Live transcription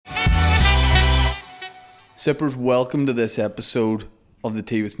Sippers, welcome to this episode of the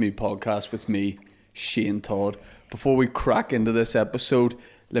Tea With Me podcast with me, Shane Todd. Before we crack into this episode,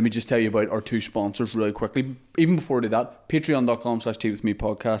 let me just tell you about our two sponsors really quickly. Even before I do that, patreon.com/Tea With Me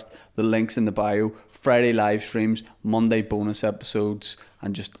podcast, the link's in the bio, Friday live streams, Monday bonus episodes,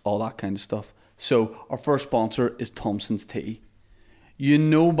 and just all that kind of stuff. So our first sponsor is Thompson's Tea. You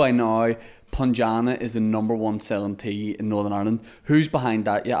know by now, Punjana is the number one selling tea in Northern Ireland. Who's behind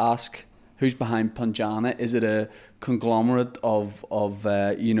that, you ask? Who's behind Punjana? Is it a conglomerate of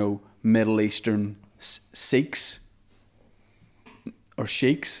Middle Eastern Sikhs? Or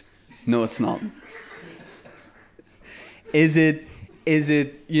sheiks? No, it's not. Is it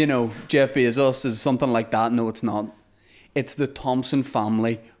Jeff Bezos? Is it something like that? No, it's not. It's the Thompson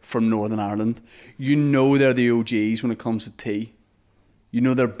family from Northern Ireland. You know they're the OGs when it comes to tea. You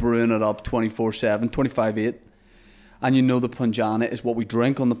know they're brewing it up 24/7, 25/8. And you know the Punjana is what we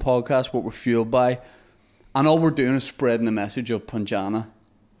drink on the podcast, what we're fueled by. And all we're doing is spreading the message of Punjana.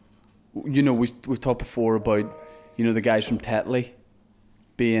 You know, we've talked before about, the guys from Tetley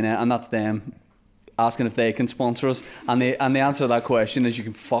being, and that's them, asking if they can sponsor us. And the answer to that question is you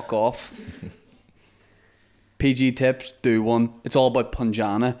can fuck off. PG tips, do one. It's all about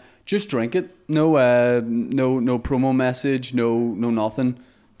Punjana. Just drink it. No promo message, no nothing.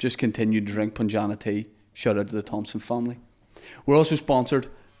 Just continue to drink Punjana tea. Shout out to the Thompson family. We're also sponsored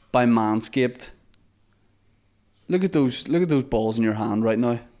by Manscaped. Look at those balls in your hand right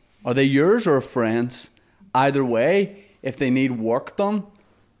now. Are they yours or a friend's? Either way, if they need work done,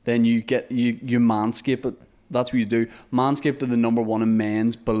 then you Manscape it. That's what you do. Manscaped are the number one in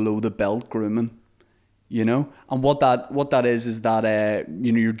men's below the belt grooming. And what that is that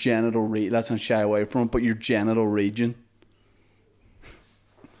your genital region. Let's not shy away from it, but your genital region.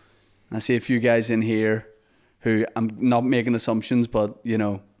 I see a few guys in here who, I'm not making assumptions, but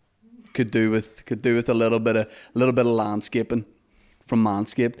could do with a little bit of landscaping from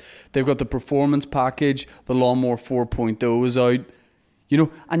Manscaped. They've got the performance package. The Lawnmower 4.0 is out.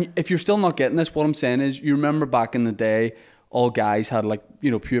 And if you're still not getting this, what I'm saying is, you remember back in the day, all guys had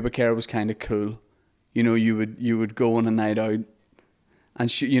pubic hair was kind of cool. You would go on a night out.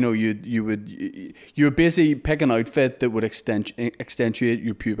 And you would basically pick an outfit that would accentuate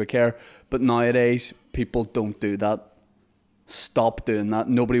your pubic hair. But nowadays, people don't do that. Stop doing that.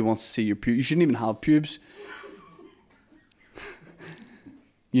 Nobody wants to see your pubes. You shouldn't even have pubes.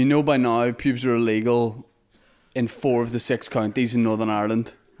 By now, pubes are illegal in 4 of the 6 counties in Northern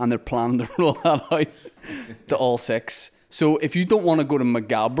Ireland. And they're planning to roll that out to all 6. So if you don't want to go to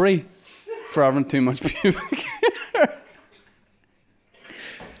Magabry for having too much pubic hair,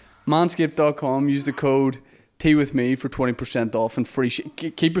 Manscaped.com, use the code TEAWITHME for 20% off and free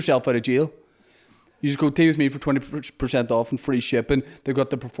keep yourself out of jail. Use the code TEAWITHME for 20% off and free shipping. They've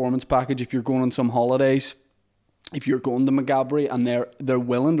got the performance package if you're going on some holidays. If you're going to Magabry and they're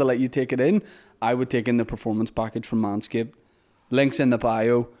willing to let you take it in, I would take in the performance package from Manscaped. Links in the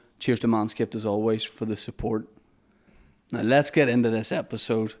bio. Cheers to Manscaped as always for the support. Now let's get into this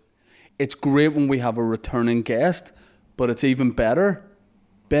episode. It's great when we have a returning guest, but it's even better,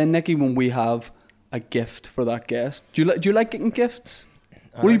 Ben, Nicky, when we have a gift for that guest. Do you like getting gifts?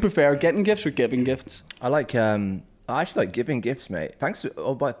 What do you prefer, getting gifts or giving gifts? I actually like giving gifts, mate. Thanks.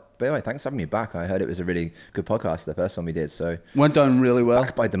 By the way, thanks for having me back. I heard it was a really good podcast, the first one we did. So went down really well.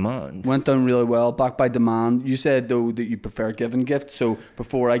 Backed by demand. Went down really well. Backed by demand. You said though that you prefer giving gifts. So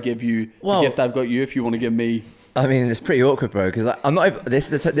before I give you the gift I've got you, if you want to give me. I mean, it's pretty awkward, bro. Because I'm not.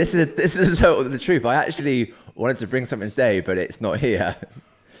 This is the truth. I actually wanted to bring something today, but it's not here.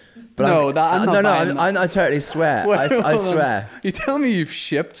 But I totally swear. I swear. You tell me you've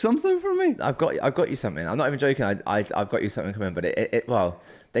shipped something for me? I've got you something. I'm not even joking. I've got you something coming, but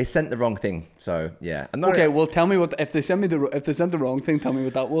they sent the wrong thing. So yeah. Well, tell me if they sent the wrong thing. Tell me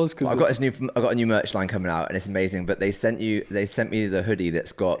what that was. I've got a new merch line coming out, and it's amazing. But they sent me the hoodie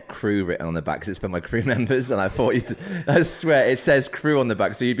that's got crew written on the back because it's for my crew members. And I thought I swear it says crew on the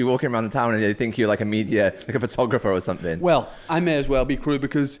back, so you'd be walking around the town and they think you're like a photographer or something. Well, I may as well be crew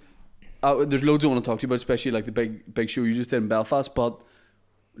because. There's loads I want to talk to you about, especially like the big show you just did in Belfast. But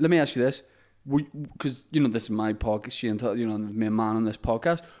let me ask you this, because this is my podcast, Shane, the main man on this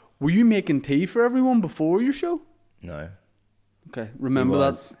podcast. Were you making tea for everyone before your show? No. Okay, remember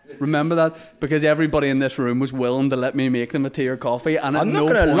that, because everybody in this room was willing to let me make them a tea or coffee, and I'm not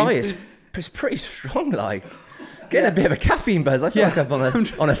gonna lie, it's pretty strong, like. Getting a bit of a caffeine buzz. I feel like I'm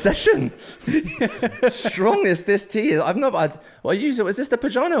on a session. Strong this tea is. I've not had. Well, is this the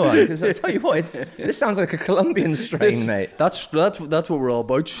Punjana one? Because I tell you what, this sounds like a Colombian strain, mate. That's what we're all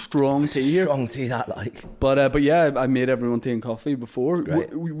about. Strong tea here. Strong tea, that like. But yeah, I made everyone tea and coffee before.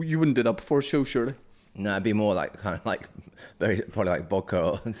 You wouldn't do that before a show, surely. No, it'd be more like kind of like probably like vodka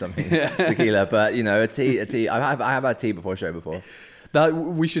or something, tequila. But you know, a tea. I have had tea before a show before. That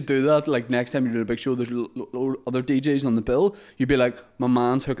we should do that. Like next time you do a big show, there's other DJs on the bill. You'd be like, my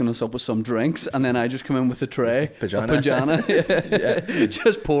man's hooking us up with some drinks, and then I just come in with a tray, pajana. Yeah.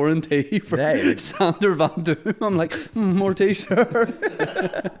 Just pouring tea for Sander Van Doom. I'm like, more tea, sir.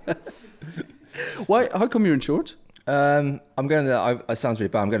 Why? How come you're in shorts? I'm going to. It sounds really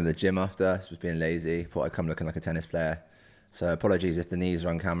bad. I'm going to the gym after. Just being lazy. Thought I'd come looking like a tennis player. So apologies if the knees are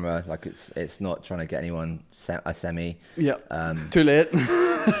on camera. Like it's not trying to get anyone a semi. Yeah. Too late.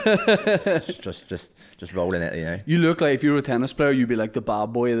 just rolling it. You know. You look like if you were a tennis player, you'd be like the bad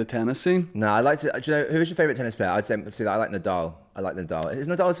boy of the tennis scene. No, I like to. Do you know who is your favorite tennis player? I'd say I like Nadal. I like Nadal. Is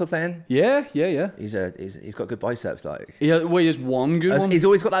Nadal still playing? Yeah. He's got good biceps. Like yeah, well, he has one good one. He's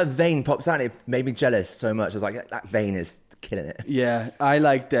always got that vein pops out. It made me jealous so much. I was like, that vein is killing it. Yeah, I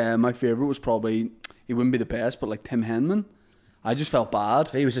liked. My favorite was probably, he wouldn't be the best, but like Tim Henman. I just felt bad.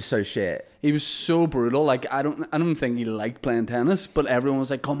 He was just so shit. He was so brutal. Like I don't think he liked playing tennis, but everyone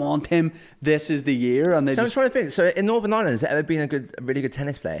was like, "Come on, Tim, this is the year." And I'm trying to think. So in Northern Ireland, has there ever been a really good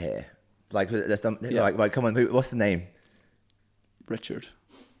tennis player here? Like, like come on, what's the name? Richard.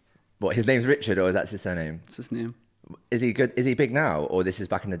 What, his name's Richard, or is that his surname? It's his name. Is he good? Is he big now, or this is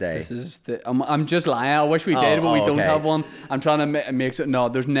back in the day? This is I'm just lying. I wish we did, but we don't have one. I'm trying to make it. No,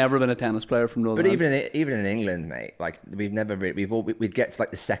 there's never been a tennis player from Northern Ireland. But even in England, mate, like we'd get to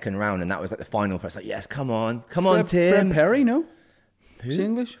like the second round, and that was like the final for us. Like, yes, come on, Tim. Fred Perry, no. Who's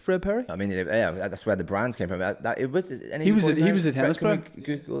English? Fred Perry. I mean, yeah, that's where the brands came from. He was a tennis player. Can we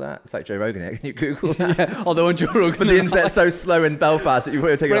Google that? It's like Joe Rogan. Can you Google that? Yeah, although on Joe Rogan, but the internet's so slow in Belfast that you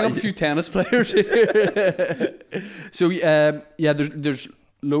would have taken. Bring up a few tennis players here. So there's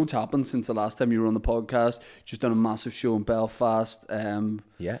loads happened since the last time you were on the podcast. Just done a massive show in Belfast.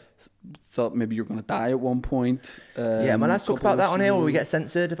 Thought maybe you were going to die at one point. Let's talk about that on here. Will we get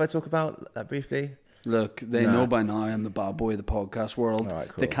censored if I talk about that briefly? Look, they know by now I'm the bad boy of the podcast world. All right,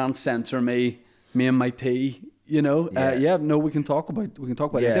 cool. They can't censor me and my tea. You know, we can talk about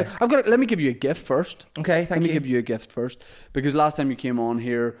it. Let me give you a gift first. Okay, Let me give you a gift first, because last time you came on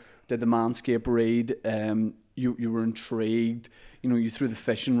here, did the Manscaped read. You were intrigued. You know, you threw the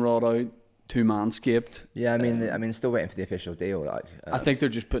fishing rod out to Manscaped. Yeah, I mean, still waiting for the official deal. Like, I think they're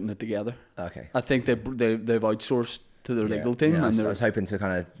just putting it together. Okay. I think they've outsourced to their legal team. Yeah, I was hoping to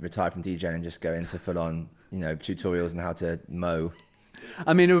kind of retire from DJing and just go into full on, tutorials on how to mow.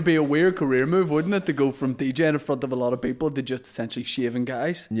 I mean, it would be a weird career move, wouldn't it, to go from DJing in front of a lot of people to just essentially shaving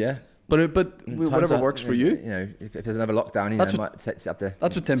guys? Yeah. But whatever works for you. You know, if there's another lockdown, might set up the.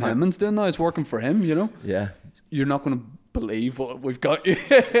 That's what Tim Henman's doing now. It's working for him. You know. Yeah. You're not going to believe what we've got you.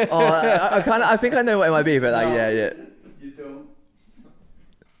 I think I know what it might be, but like, yeah. You don't.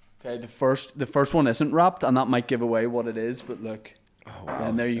 Okay, the first one isn't wrapped, and that might give away what it is. But look, wow.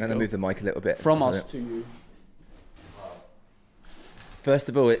 And there you go. I'm gonna move the mic a little bit from us to you. First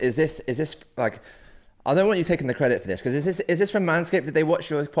of all, is this like? I don't want you taking the credit for this, because is this from Manscaped? Did they watch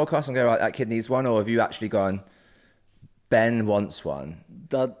your podcast and go, right, that kid needs one, or have you actually gone, Ben wants one?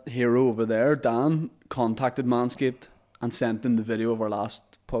 That hero over there, Dan, contacted Manscaped and sent them the video of our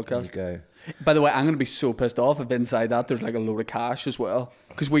last podcast. There you go. By the way, I'm going to be so pissed off if inside that there's like a load of cash as well,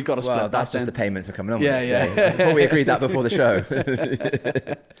 because we got to split that. That's just the payment for coming on. Yeah. I thought we agreed that before the show.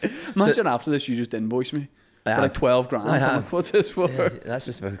 Imagine after this you just invoice me. For like 12 grand. I have. What's this for? Yeah, that's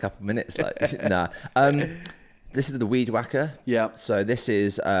just for a couple of minutes. Like, nah. This is the Weed Whacker. Yeah. So this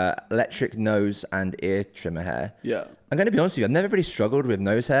is electric nose and ear trimmer hair. Yeah. I'm going to be honest with you, I've never really struggled with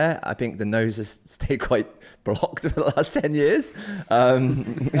nose hair. I think the nose has stayed quite blocked for the last 10 years. But,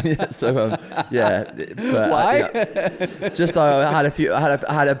 why? Just I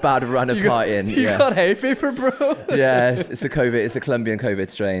had a bad run of partying. You got hay fever, bro? Yeah, it's a Colombian COVID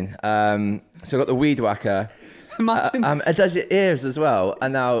strain. So I got the Weed Whacker. Imagine. It does your ears as well.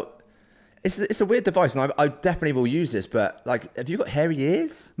 And now, it's a weird device, and I definitely will use this, but like, have you got hairy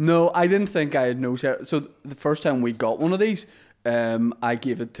ears? No, I didn't think I had nose hair. So the first time we got one of these, I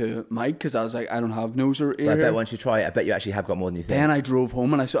gave it to Mike, because I was like, I don't have nose or ear. But I bet once you try it, I bet you actually have got more than you think. Then I drove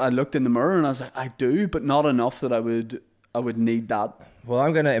home and I looked in the mirror and I was like, I do, but not enough that I would need that. Well,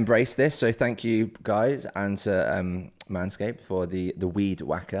 I'm going to embrace this, so thank you guys, and to Manscaped for the Weed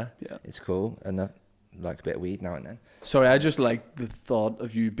Whacker. Yeah. It's cool, and like a bit of weed now and then. Sorry, I just like the thought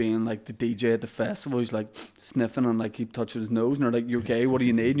of you being like the DJ at the festival. He's like sniffing and like keep touching his nose, and they're like, "You okay? What do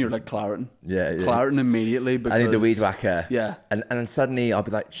you need?" And you're like, "Claritin." Yeah. Claritin immediately. Because I need the Weed Whacker. Yeah. And then suddenly I'll be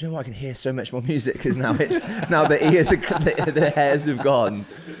like, do you know what? I can hear so much more music, because now the ears, the hairs have gone.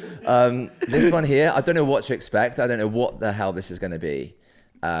 This one here, I don't know what to expect. I don't know what the hell this is going to be.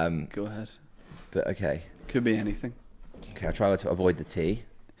 Go ahead. but okay. Could be anything. Okay, I'll try to avoid the T.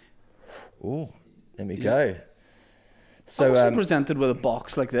 Oh, there we go. So also presented with a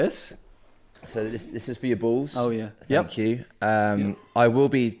box like this. So this is for your balls. Oh yeah. Thank you. I will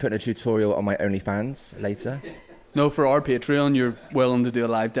be putting a tutorial on my OnlyFans later. No, for our Patreon, you're willing to do a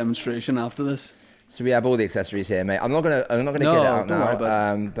live demonstration after this. So we have all the accessories here, mate. I'm not gonna get it out now.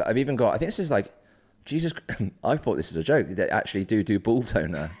 But I've even got. I think this is like, Jesus. I thought this was a joke. They actually do ball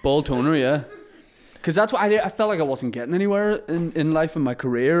toner. Ball toner, yeah. Because that's what I felt like I wasn't getting anywhere in life in my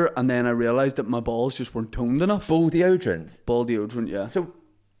career, and then I realised that my balls just weren't toned enough. Ball deodorant. Ball deodorant, yeah. So.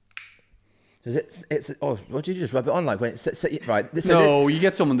 What do you just rub it on like when right? No, you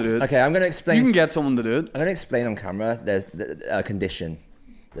get someone to do it. Okay, I'm going to explain. You can get someone to do it. I'm going to explain on camera. There's a condition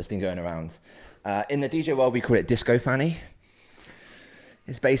that's been going around. In the DJ world, we call it disco fanny.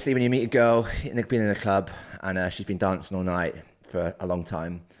 It's basically when you meet a girl being in a club and she's been dancing all night for a long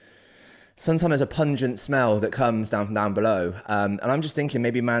time. Sometimes there's a pungent smell that comes down from down below, and I'm just thinking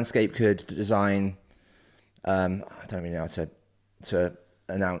maybe Manscaped could design. I don't really know how to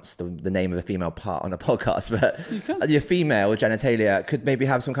announce the name of a female part on a podcast, but your female genitalia could maybe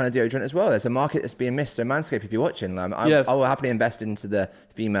have some kind of deodorant as well. There's a market that's being missed. So Manscaped, if you're watching, I will happily invest into the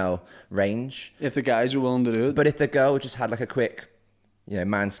female range. If the guys are willing to do it. But if the girl just had like a quick,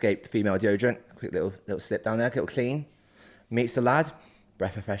 Manscaped female deodorant, quick little slip down there, little clean, meets the lad,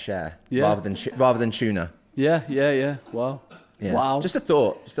 breath of fresh air, rather than tuna. Yeah. Wow. Yeah. Wow. Just a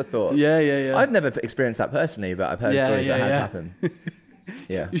thought. Yeah. I've never experienced that personally, but I've heard stories that has happened.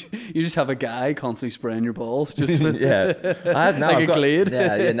 Yeah, you just have a guy constantly spraying your balls, just with I have now. like a Glade.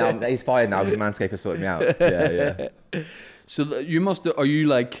 Yeah. Now he's fired now because Manscaped has sorted me out. Yeah. So you must. Are you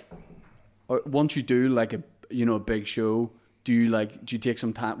like? Once you do like a big show, do you take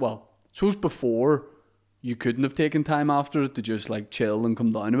some time? Well, I suppose before you couldn't have taken time after it to just like chill and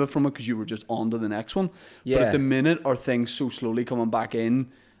come down a bit from it because you were just on to the next one. Yeah. But at the minute, are things so slowly coming back in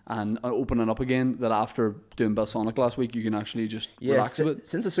and opening up again that after doing Belsonic last week, you can actually just relax a bit?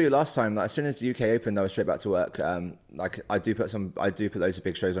 Since I saw you last time, like, as soon as the UK opened, I was straight back to work. I do put loads of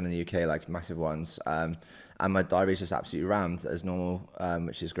big shows on in the UK, like massive ones. And my diary's just absolutely rammed as normal,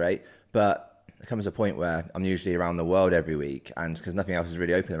 which is great. But there comes a point where I'm usually around the world every week, and because nothing else is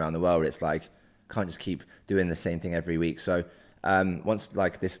really open around the world, it's like can't just keep doing the same thing every week. So once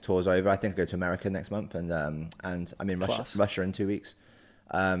like this tour's over, I think I go to America next month, and I'm in Russia in 2 weeks.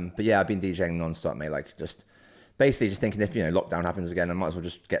 But yeah, I've been DJing non-stop, mate. Like just thinking if lockdown happens again, I might as well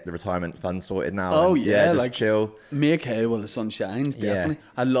just get the retirement fund sorted now. Oh and, just like chill. Make hay while the sun shines. Definitely. Yeah.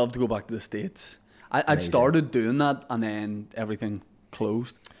 I'd love to go back to the States. I'd started doing that, and then everything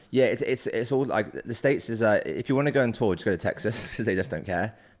closed. Yeah, it's all like the States is. If you want to go on tour, just go to Texas because they just don't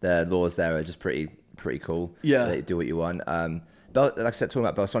care. The laws there are just pretty cool. Yeah, they do what you want. Like I said, talking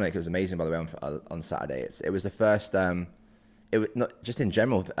about Belsonic, it was amazing. By the way, on Saturday, it was the first. It was not just in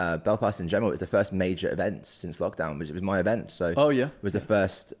general. Belfast in general, it was the first major event since lockdown, which it was my event. So it was the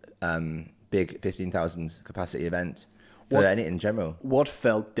first big 15,000 capacity event for any in general. What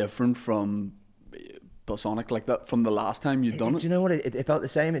felt different from Belsonic like that from the last time you'd done it? Do you know what? It felt the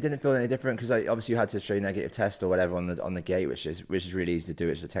same. It didn't feel any different because obviously you had to show your negative test or whatever on the gate, which is really easy to do.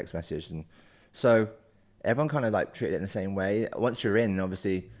 It's a text message, and so everyone kind of like treated it in the same way. Once you're in,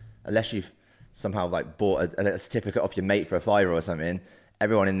 obviously, unless you've somehow like bought a certificate off your mate for a $5 or something,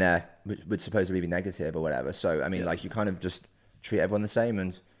 everyone in there would supposedly be negative or whatever. So I mean, like you kind of just treat everyone the same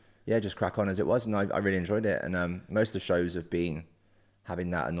and just crack on as it was. And I really enjoyed it. And most of the shows have been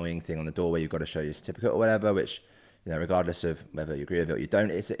having that annoying thing on the door where you've got to show your certificate or whatever, which, regardless of whether you agree with it or you don't,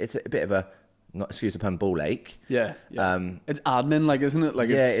 it's a bit of a, not excuse the pun, ball ache. Yeah. It's admin, like, isn't it? Like,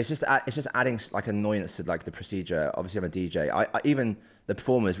 it's just adding like annoyance to like the procedure. Obviously, I'm a DJ. I even the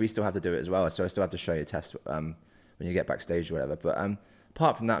performers, we still have to do it as well. So I still have to show you a test when you get backstage or whatever. But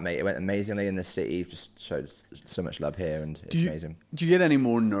apart from that, mate, it went amazingly in the city. Just showed so much love here, and it's amazing. Do you get any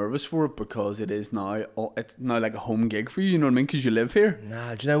more nervous for it because it's now like a home gig for you? You know what I mean? Because you live here.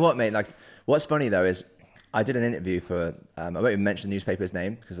 Nah, do you know what, mate? Like, what's funny though is I did an interview for I won't even mention the newspaper's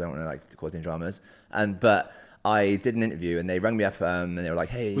name because I don't want to like cause any dramas. But I did an interview and they rang me up and they were like,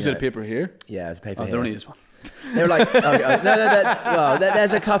 "Hey, was it a paper here?" Yeah, it was a paper here. There only is one. They were like, no,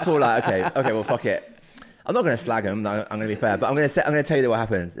 there's a couple. Like, okay, well, fuck it. I'm not going to slag them. I'm going to be fair, but I'm going to tell you what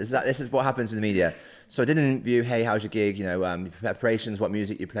happens. This is what happens in the media. So I did an interview. Hey, how's your gig? Preparations, what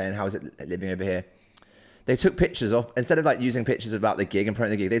music you're playing, how is it living over here? They took pictures of, instead of like using pictures about the gig and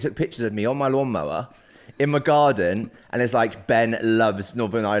promoting the gig, they took pictures of me on my lawnmower in my garden, and it's like Ben loves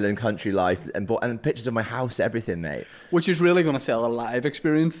Northern Ireland country life, and pictures of my house, everything, mate. Which is really going to sell a live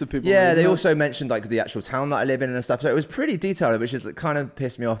experience to people. Yeah, they also mentioned like the actual town that I live in and stuff. So it was pretty detailed, which is kind of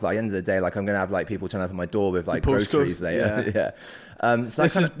pissed me off. Like, at the end of the day, like I'm gonna have like people turn up at my door with like groceries later. Yeah. So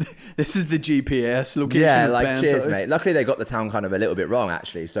this is the GPS location. Yeah, like cheers, mate. Luckily, they got the town kind of a little bit wrong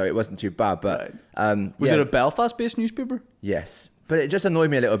actually, so it wasn't too bad. But was it a Belfast-based newspaper? Yes. But it just annoyed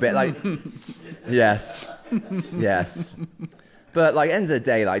me a little bit, like, yes. But like, end of the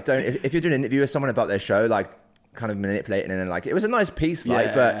day, like, don't if you're doing an interview with someone about their show, like, kind of manipulating and like, it was a nice piece,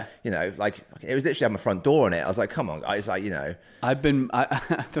 like, but you know, like, it was literally on my front door on it. I was like, come on, guys, like, you know. I did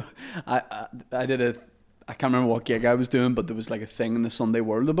I can't remember what gig I was doing, but there was like a thing in the Sunday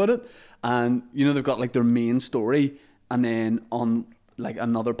World about it, and you know, they've got like their main story, and then on like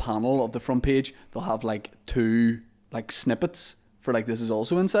another panel of the front page, they'll have like 2 like snippets. For like, this is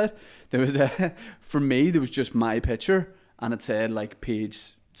also inside. There was for me, there was just my picture, and it said like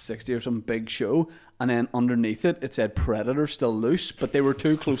page 60 or some big show, and then underneath it said Predator still loose, but they were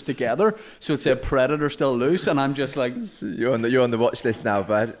too close together, so it said Predator still loose, and I'm just like, you're on the watch list now,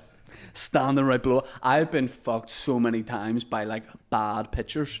 bud. Standing right below. I've been fucked so many times by like bad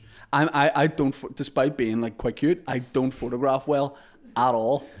pictures. I don't, despite being like quite cute, I don't photograph well at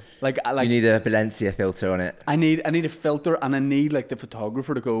all. Like you need a Valencia filter on it. I need a filter, and I need like the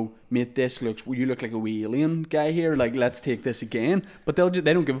photographer to go, mate, you look like a wee alien guy here, like let's take this again. But they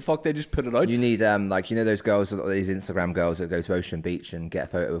don't give a fuck, they just put it out. You need like, you know those girls, these Instagram girls that go to Ocean Beach and get a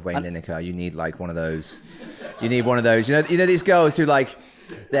photo with Wayne Lineker. You need like one of those. You need one of those. You know these girls who like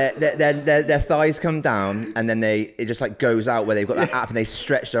their thighs come down, and then it just like goes out where they've got that app, and they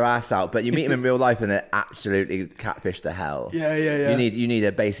stretch their ass out. But you meet them in real life, and they're absolutely catfish to hell. Yeah. You need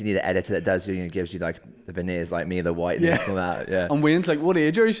an editor that does, you know, gives you like the veneers, like me, the whiteness, and that. Yeah. And Wayne's like, what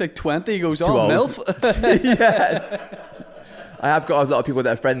age are you? He's like 20. He goes, Too old. MILF. Yeah. I have got a lot of people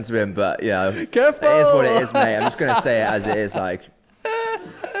that are friends with him, but yeah, careful. It is what it is, mate. I'm just gonna say it as it is, like.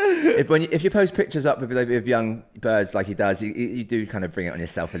 If you post pictures up with young birds like he does, you do kind of bring it on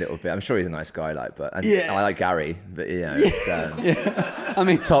yourself a little bit. I'm sure he's a nice guy, like, I like Gary, but you know, it's, I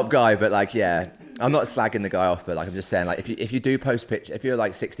mean, top guy, but like, yeah, I'm not slagging the guy off, but like, I'm just saying, like, if you do post pictures, if you're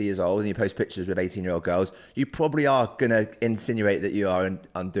like 60 years old and you post pictures with 18-year-old girls, you probably are gonna insinuate that you are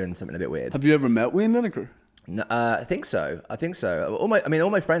doing something a bit weird. Have you ever met Wayne Lineker? No, I think so. All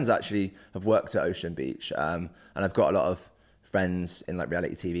my friends actually have worked at Ocean Beach, and I've got a lot of friends in like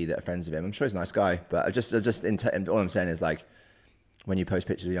reality TV that are friends of him. I'm sure he's a nice guy, but all I'm saying is like, when you post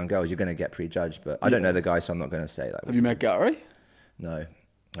pictures of young girls, you're going to get prejudged. But I don't know the guy, so I'm not going to say that. Have you met Gary? No.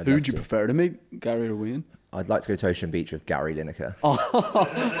 Who would you prefer to meet, Gary or Wayne? I'd like to go to Ocean Beach with Gary Lineker.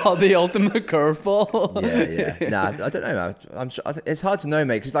 Oh, the ultimate curveball. Yeah. Nah, I don't know. I'm sure it's hard to know,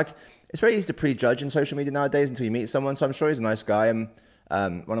 mate, because like it's very easy to prejudge in social media nowadays until you meet someone. So I'm sure he's a nice guy.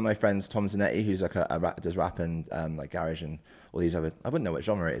 One of my friends, Tom Zanetti, who's like does rap and like garage and all these other, I wouldn't know what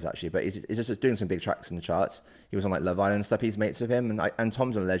genre it is actually, but he's just doing some big tracks in the charts. He was on like Love Island and stuff. He's mates with him, and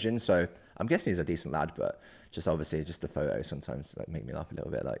Tom's a legend, so I'm guessing he's a decent lad. But just obviously, just the photos sometimes like make me laugh a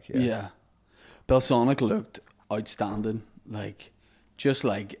little bit. Like yeah. Belsonic looked outstanding, like just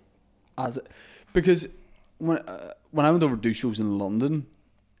like because when I went over to do shows in London,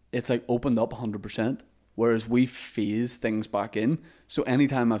 it's like opened up 100%. Whereas we phase things back in. So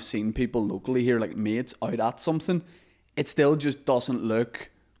anytime I've seen people locally here, like mates, out at something, it still just doesn't look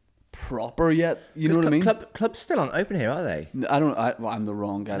proper yet. You know what I mean? Clubs still aren't open here, are they? I'm the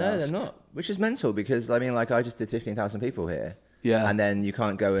wrong guy. No, they're not. Which is mental, because I mean, like, I just did 15,000 people here. Yeah. And then you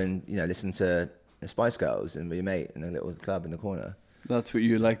can't go and, you know, listen to the Spice Girls and with your mate in a little club in the corner. That's what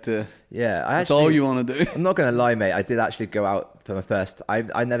you like to... Yeah. That's all you want to do. I'm not going to lie, mate. I did actually go out for my first... I've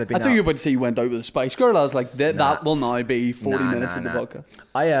never been out... I thought you were about to say you went out with a Spice Girl. I was like, that will now be 40 minutes of the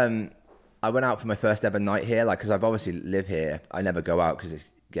podcast. I went out for my first ever night here, like, because I've obviously live here. I never go out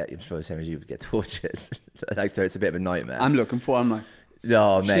because I'm sure the same as you would get tortured. Like, so it's a bit of a nightmare. I'm like...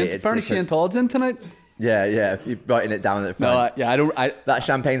 No, mate. Apparently Shane Todd's in tonight. Yeah. You're writing it down at the front. No, that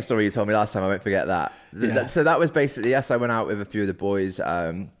champagne story you told me last time, I won't forget that. Yeah. So that was basically, yes, I went out with a few of the boys.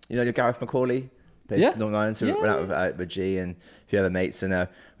 You know, Gareth McCauley? Northern Ireland. So we went out with G and a few other mates. And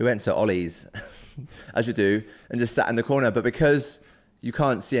we went to Ollie's, as you do, and just sat in the corner. But because you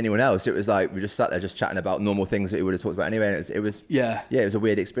can't see anyone else, it was like we just sat there just chatting about normal things that we would have talked about anyway. And it was a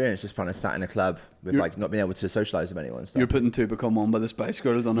weird experience, just kind of sat in a club with like not being able to socialise with anyone and stuff. You're putting Two Become One by the Spice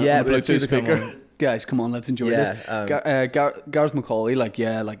Girls on a Bluetooth speaker. Guys, come on, let's enjoy this. Gareth McCauley,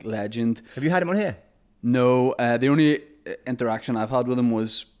 like legend. Have you had him on here? No, the only interaction I've had with him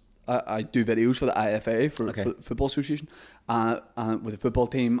was I do videos for the IFA, for Football Association, with the football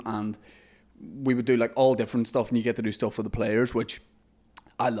team, and we would do like all different stuff, and you get to do stuff with the players, which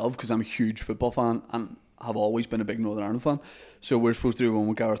I love because I'm a huge football fan and have always been a big Northern Ireland fan. So we're supposed to do one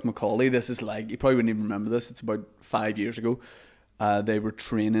with Gareth McCauley. This is like, you probably wouldn't even remember this. It's about 5 years ago. They were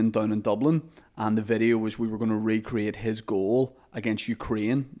training down in Dublin, and the video was we were going to recreate his goal against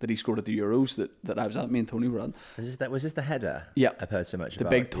Ukraine that he scored at the Euros that I was at, me and Tony were at. Was this the header? Yeah. I've heard so much the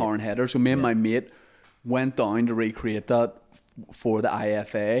about. The big Tarn header. So me and my mate went down to recreate that for the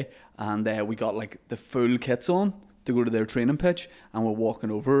IFA, and we got like the full kits on to go to their training pitch, and we're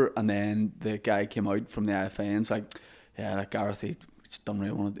walking over, and then the guy came out from the IFA and it's like, yeah, Gareth, he don't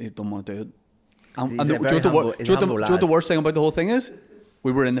want to do it. And do you know what the worst thing about the whole thing is?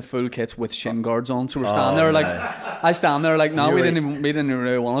 We were in the full kits with shin guards on, so we're standing there like, I stand there like, no, we didn't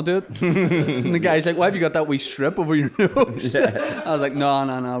really want to do it. And the guy's like, why have you got that wee strip over your nose? Yeah. I was like,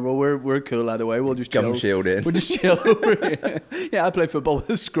 no, bro, we're cool either way. We'll just chill. Gum shield in. We'll just chill over here. Yeah, I play football with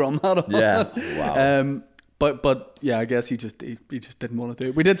a scrum hat on. Yeah, wow. But yeah, I guess he just didn't want to do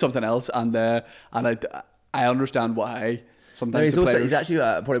it. We did something else, and I understand why. Sometimes he's actually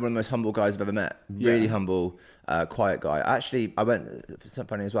probably one of the most humble guys I've ever met. Really humble, quiet guy. Actually, I went. Something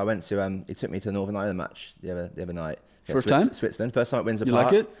funny as well. I went to. He took me to the Northern Ireland match the other night. First time? Switzerland. First time at Windsor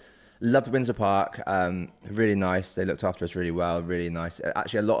Park. You like it? Loved Windsor Park. Really nice. They looked after us really well. Really nice.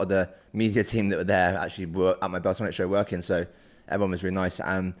 Actually, a lot of the media team that were there actually were at my Belsonic show working. So everyone was really nice.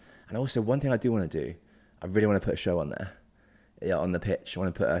 And also one thing I do want to do. I really want to put a show on there. Yeah, on the pitch. I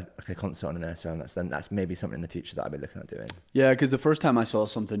want to put a concert on there. So that's maybe something in the future that I'll be looking at doing. Yeah, because the first time I saw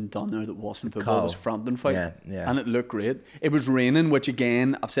something done there that wasn't football was a Frampton fight. Yeah. And it looked great. It was raining, which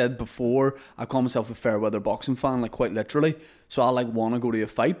again, I've said before, I call myself a fair weather boxing fan, like quite literally. So I like want to go to a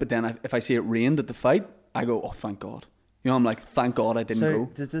fight, but then if I see it rained at the fight, I go, oh, thank God. You know, I'm like, thank God I didn't go.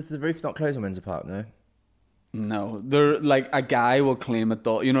 Does the roof not close on Windsor Park, no? No, they're like a guy will claim it.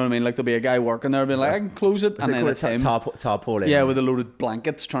 You know what I mean? Like there'll be a guy working there, being like, I can close it, and then it's him. Tarpaulin. Yeah, with a load of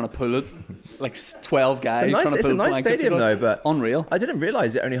blankets trying to pull it, like 12 guys. It's a nice stadium though, but unreal. I didn't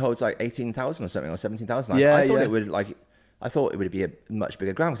realise it only holds like 18,000 or something, or 17,000. Yeah, I thought it would I thought it would be a much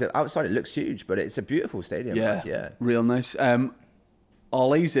bigger ground because outside it looks huge, but it's a beautiful stadium. Yeah, real nice.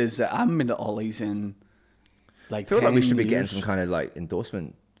 Ollie's is I haven't been to Ollie's in like. I feel like we should years. Be getting some kind of like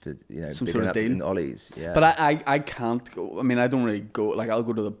endorsement. For, some sort of deal in Ollie's, yeah. But I can't go. I mean, I don't really go. Like, I'll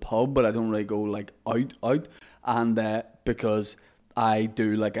go to the pub, but I don't really go like out, and because I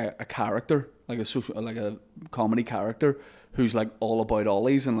do like a character, like a comedy character who's like all about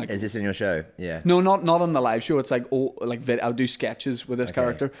Ollie's and like. Is this in your show? Yeah. No, not on the live show. It's like I'll do sketches with this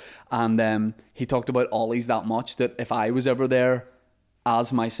character, and he talked about Ollie's that much that if I was ever there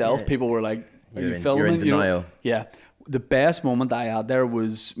as myself, people were like, "Are you filming?" You're in denial. Yeah. The best moment I had there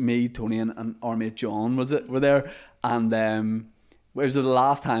was me, Tony, and our mate John were there, and it was the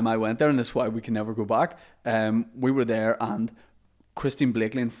last time I went there, and that's why we can never go back. We were there, and Christine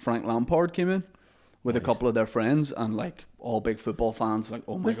Blakely and Frank Lampard came in with a couple of their friends, and like all big football fans, like,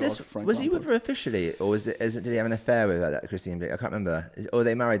 oh my God, Frank was Lampard. he with her officially, or did he have an affair with Christine Blakely? I can't remember. Are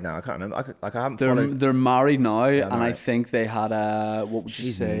they married now? I can't remember. I haven't followed. They're married now, and I think they had a, what would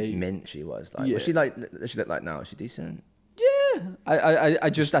you say? Mint she was. Like, was she like, does she look like now? Is she decent? Yeah. I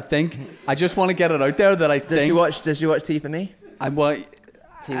just want to get it out there that I think. Does she watch Tea for Me? I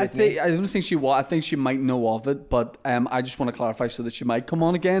don't think she will. I think she might know of it, but I just want to clarify so that she might come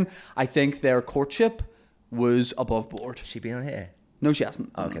on again. I think their courtship was above board. Has she been on here? No, she hasn't.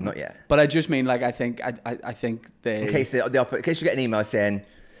 Oh, okay, not yet. But I just mean, like, I think they. In case you get an email saying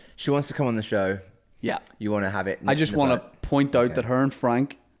she wants to come on the show. Yeah. You want to have it. I just want to point out that her and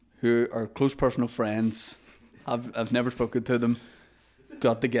Frank, who are close personal friends, I've never spoken to them,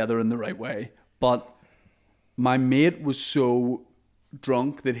 got together in the right way. But my mate was so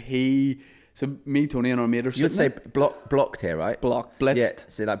drunk that so me, Tony, and our mate are sitting. You'd say blocked here, right? Blitzed. Yeah,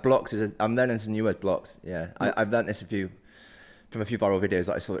 so like blocks I'm learning some new words, blocks. Yeah, I've learned this from a few viral videos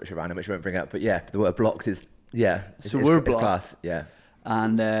that I saw which are random, which I won't bring up. But yeah, the word blocked is, so we're blocked. Class, yeah.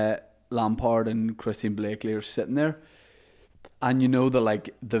 And Lampard and Christine Blakely are sitting there. And you know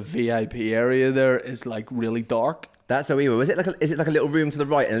the VIP area there is like really dark. That's where we were. Is it like a little room to the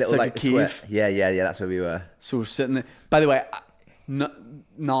right and a little like a cave? Yeah. That's where we were. So we're sitting there. By the way,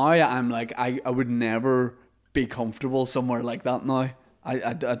 now I'm like I would never be comfortable somewhere like that now.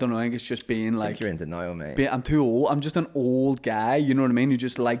 I don't know. I think it's just being like. I think you're in denial, mate. I'm too old. I'm just an old guy. You know what I mean? Who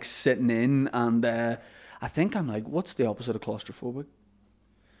just like sitting in, and I think I'm like, what's the opposite of claustrophobic?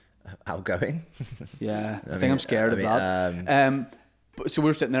 Outgoing. Yeah, I think I'm scared of that. So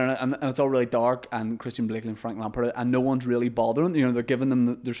we're sitting there, and it's all really dark, and Christian Blakely and Frank Lampard, and no one's really bothering. You know, they're giving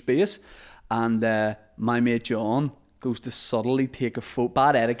them their space, and my mate John goes to subtly take a photo.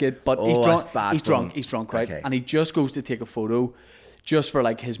 Bad etiquette, but he's Oh, drunk. that's bad He's from- drunk. He's drunk, right? Okay. And he just goes to take a photo, just for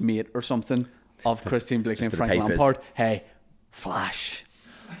like his mate or something of Christine Bleakley and for the Frank papers. Lampard. Hey, flash.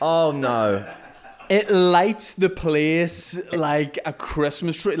 Oh no. It lights the place like a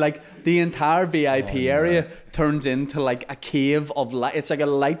Christmas tree. Like the entire VIP area turns into like a cave of light. It's like a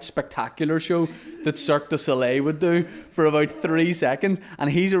light spectacular show that Cirque du Soleil would do for about 3 seconds. And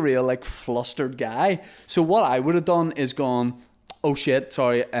he's a real like flustered guy. So what I would have done is gone, oh shit,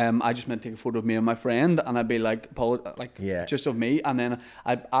 sorry, I just meant to take a photo of me and my friend. And I'd be like, just of me. And then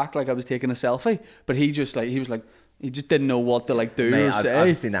I'd act like I was taking a selfie. But he just like, he was like, he just didn't know what to like do Mate, or say.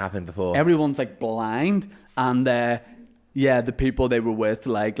 I've seen that happen before. Everyone's like blind, and the people they were with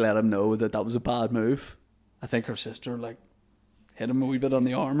like let him know that was a bad move. I think her sister like hit him a wee bit on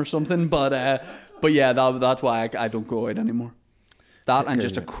the arm or something. But yeah, that's why I don't go out anymore. That and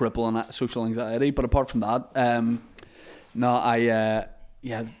just a crippling social anxiety. But apart from that, man,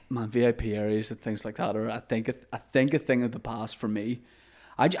 VIP areas and things like that are I think a thing of the past for me.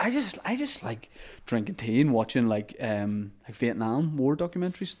 I just like drinking tea and watching like Vietnam War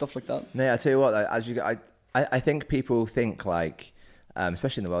documentaries, stuff like that. Mate, I tell you what, like, I think people think like,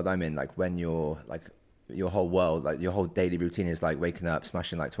 especially in the world I'm in, like when you're like your whole world, like your whole daily routine is like waking up,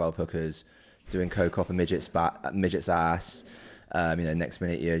 smashing like 12 hookers, doing coke off a midget's ass. Next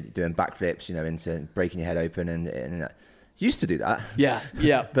minute you're doing backflips, into breaking your head open and used to do that.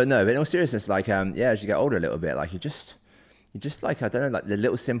 Yeah. But no, but in all seriousness, like as you get older a little bit, like you just like, I don't know, like the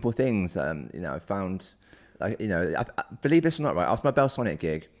little simple things, I found, like, I believe this or not, right, after my Belsonic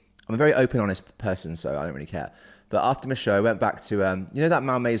gig, I'm a very open, honest person, so I don't really care. But after my show, I went back to, that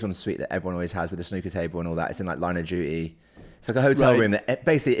Malmaison suite that everyone always has with the snooker table and all that. It's in like Line of Duty. It's like a hotel room that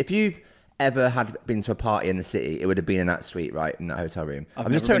basically, if you've ever had been to a party in the city, it would have been in that suite, right, in that hotel room.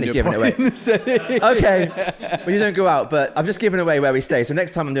 I'm just totally giving it away. Okay, well, you don't go out, but I've just given away where we stay. So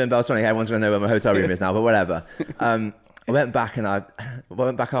next time I'm doing Belsonic, everyone's going to know where my hotel room is now, but whatever. I went back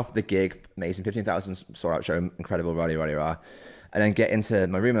after the gig, amazing, 15,000 sold out show, incredible, rah. And then get into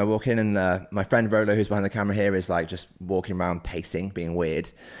my room and I walk in and my friend Rolo, who's behind the camera here, is like just walking around pacing, being weird.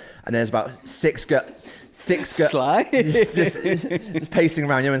 And there's about six Sly? just pacing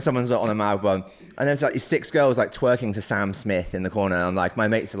around, when someone's on a mad one. And there's like these 6 girls like twerking to Sam Smith in the corner. And I'm like, my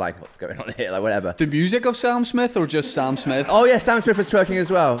mates are like, what's going on here? Like, whatever. The music of Sam Smith or just Sam Smith? Oh yeah, Sam Smith was twerking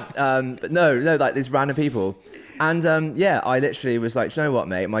as well. But no, like these random people. And I literally was like, do you know what,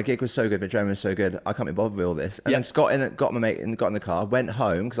 mate? My gig was so good, my drone was so good, I can't be bothered with all this. And then just got my mate and got in the car, went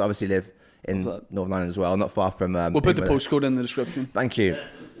home, because I obviously live in Northern Ireland as well, not far from... we'll put the postcode in the description. Thank you.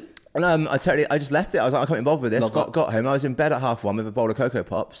 And I just left it. I was like, I can't be bothered with this. Got home. I was in bed at 1:30 with a bowl of Cocoa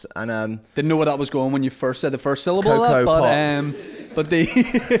Pops, and didn't know where that was going when you first said the first syllable. Cocoa Pops. But the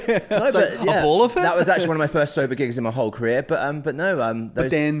a bowl of it. That was actually one of my first sober gigs in my whole career. But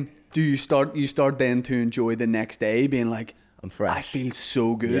then do you start then to enjoy the next day, being like, I'm fresh. I feel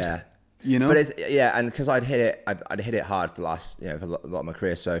so good. Yeah. But it's and because I'd hit it hard for the last for a lot of my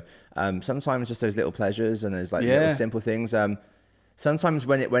career. So sometimes just those little pleasures and those like little simple things. Sometimes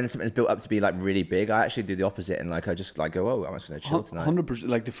when something's built up to be like really big, I actually do the opposite and like I just like go, oh, I'm just gonna chill tonight. 100%.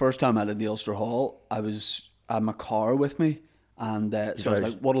 Like the first time I did the Ulster Hall, I had my car with me, and so I was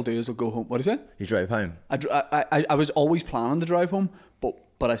like, what I'll do is I'll go home. What is it? You drove home. I was always planning to drive home,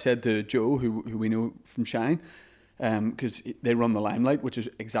 but I said to Joe, who we know from Shine, because they run the Limelight, which is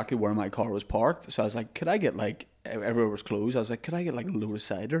exactly where my car was parked. So I was like, could I get like, everywhere was closed, I was like, could I get like a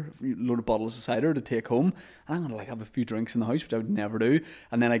load of bottles of cider to take home? And I'm going to like have a few drinks in the house, which I would never do.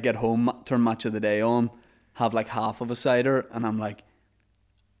 And then I get home, turn Match of the Day on, have like half of a cider, and I'm like,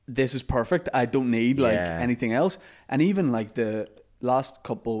 this is perfect. I don't need like anything else. And even like the last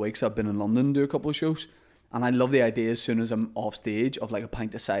couple of weeks I've been in London to do a couple of shows, and I love the idea as soon as I'm off stage of like a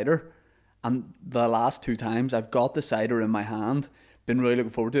pint of cider. And the last 2 times I've got the cider in my hand, been really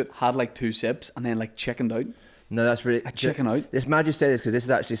looking forward to it, had like 2 sips and then like chickened out. No, that's really... chicken out. It's mad you say this because this is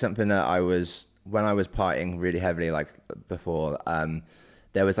actually something that when I was partying really heavily like before,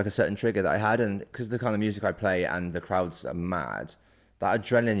 there was like a certain trigger that I had, and because the kind of music I play and the crowds are mad, that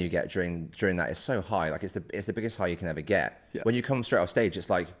adrenaline you get during that is so high. Like it's the biggest high you can ever get. Yeah. When you come straight off stage, it's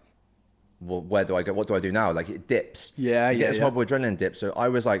like, well, where do I go? What do I do now? Like it dips. You get this horrible adrenaline dip. So I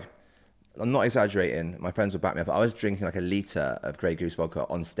was like, I'm not exaggerating, my friends will back me up, but I was drinking like a litre of Grey Goose vodka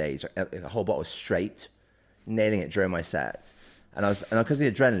on stage, a whole bottle straight, nailing it during my set. And because of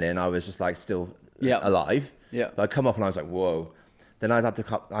the adrenaline, I was just like still alive. Yeah. But I'd come off and I was like, whoa. Then I'd have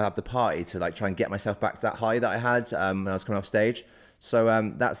the party to like try and get myself back to that high that I had when I was coming off stage. So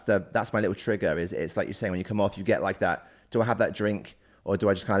that's my little trigger. It's like you're saying, when you come off, you get like that. Do I have that drink or do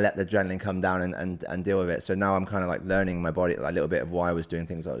I just kind of let the adrenaline come down and deal with it? So now I'm kind of like learning my body, like a little bit of why I was doing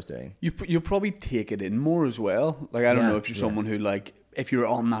things I was doing. You'll probably take it in more as well. Like, I don't know if you're someone who, like, if you're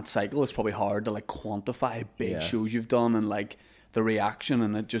on that cycle, it's probably hard to like quantify big shows you've done and like the reaction,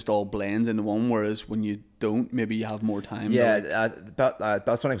 and it just all blends into one. Whereas when you don't, maybe you have more time. Yeah,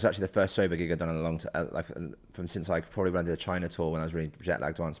 Belsonic was actually the first sober gig I'd done in a long time, like from since like probably when I did a China tour when I was really jet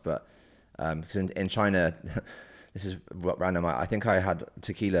lagged once. But because in China, this is random. I think I had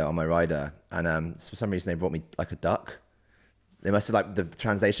tequila on my rider, and for some reason they brought me like a duck. They must have, like, the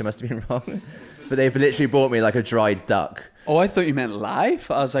translation must have been wrong, but they've literally brought me like a dried duck. Oh, I thought you meant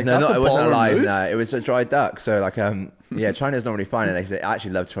live. I was like, no, that's it wasn't alive. Move. No, it was a dried duck. So like, yeah, China's not really fine, and they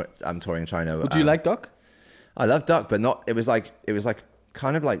actually love touring China. But do you like duck? I love duck, but not. It was like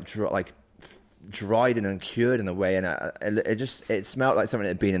kind of like dried and cured in a way, and it smelled like something that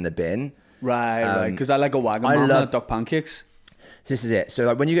had been in the bin. Right. Because I like a Wagamama duck pancakes. So this is it. So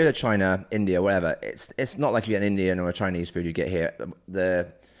like when you go to China, India, whatever, it's not like you get an Indian or a Chinese food you get here.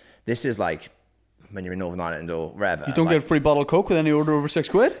 This is like when you're in Northern Ireland or wherever. You don't get a free bottle of Coke with any order over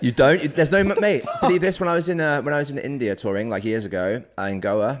 £6. You don't. There's no mate. Believe this. When I was in India touring like years ago in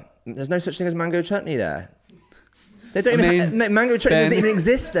Goa, there's no such thing as mango chutney there. They don't mango chutney doesn't even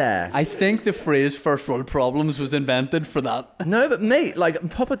exist there. I think the phrase "first world problems" was invented for that. No, but mate, like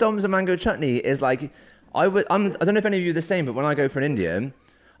poppadoms and mango chutney is like. I don't know if any of you are the same, but when I go for an Indian,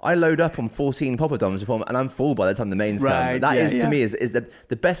 I load up on 14 poppadoms and I'm full by the time the mains come. That is to me is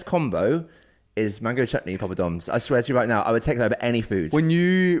the best combo is mango chutney poppadoms. I swear to you right now, I would take that over any food. When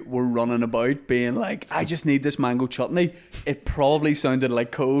you were running about being like, I just need this mango chutney, it probably sounded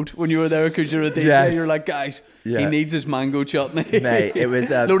like code when you were there because you're a DJ. Yes. You're like, guys, he needs his mango chutney. Mate, it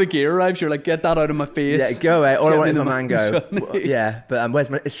was... load of gear arrives, you're like, get that out of my face. Yeah, go away. All I want is my mango. Yeah, but where's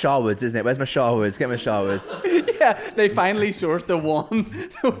my... It's Sharwoods, isn't it? Where's my Sharwoods? Get my Sharwoods. Yeah, they finally sourced the one...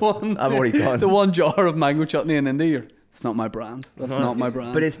 I've already gone. The one jar of mango chutney in India. It's not my brand. That's not my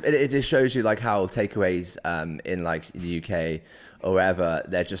brand. But it just shows you like how takeaways in like the UK or wherever,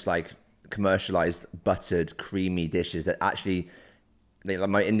 they're just like commercialized, buttered, creamy dishes that actually, like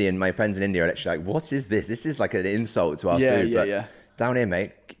my friends in India are actually like, what is this? This is like an insult to our food. Yeah. Down here,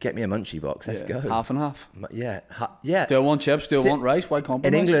 mate, get me a munchie box. Let's go. Half and half. Yeah. Do I want chips? Do I want rice? Why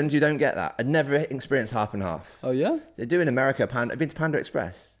compromise? In England, you don't get that. I'd never experienced half and half. Oh, yeah? They do in America. I've been to Panda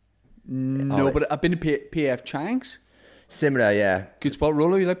Express. No, but I've been to PF Chang's. Similar, yeah. Good spot.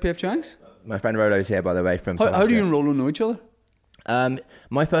 Rolo, you like PF Chang's? My friend Rolo's here, by the way, from How do you and Rolo know each other?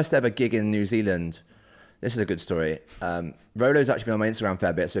 My first ever gig in New Zealand, this is a good story. Rolo's actually been on my Instagram a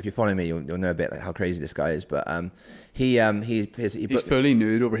fair bit, so if you follow me, you'll know a bit like how crazy this guy is. But he's fully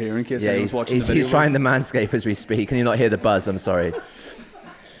nude over here in case anyone's watching the video. He's trying the manscape as we speak. Can you not hear the buzz? I'm sorry.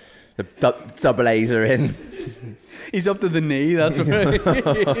 The double A's are in. He's up to the knee, that's right.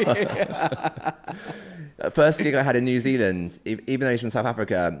 First gig I had in New Zealand, even though he's from South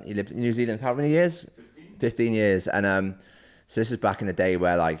Africa, he lived in New Zealand for how many years? 15 years. And so this is back in the day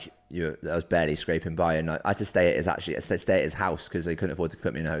where like I was barely scraping by, and I had to stay at his house because they couldn't afford to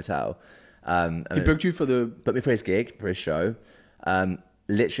put me in a hotel. He booked you booked me for his gig, for his show.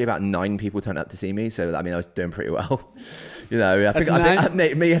 Literally about 9 people turned up to see me, so I mean I was doing pretty well. You know, I think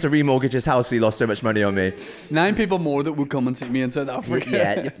he had to remortgage his house. So he lost so much money on me. 9 people more that would come and see me in South Africa.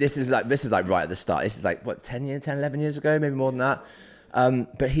 Yeah, this is like right at the start. This is like what 10, 11 years ago, maybe more than that.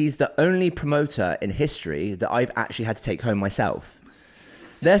 But he's the only promoter in history that I've actually had to take home myself.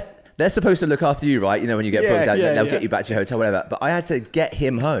 They're supposed to look after you, right? You know, when you get booked out, they'll get you back to your hotel, whatever. But I had to get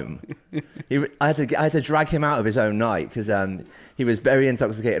him home. I had to drag him out of his own night because he was very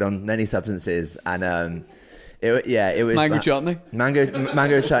intoxicated on many substances, and it was mango chutney.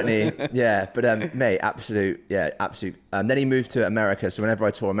 Mango chutney, yeah. But mate, absolute. Then he moved to America, so whenever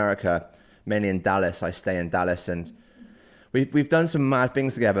I tour America, mainly in Dallas, I stay in Dallas, and we've done some mad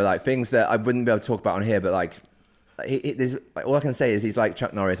things together, like things that I wouldn't be able to talk about on here, but like. All I can say is he's like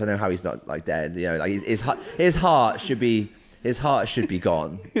Chuck Norris. I don't know how he's not like dead. You know, like his heart should be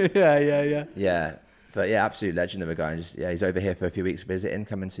gone. Yeah. But yeah, absolute legend of a guy. And just he's over here for a few weeks visiting.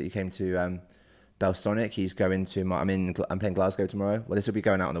 He came to Belsonic. He's going to. I'm playing Glasgow tomorrow. Well, this will be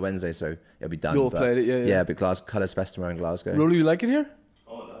going out on the Wednesday, so it'll be done. You'll play it, yeah. But Colours Fest tomorrow in Glasgow. Rolo, you like it here?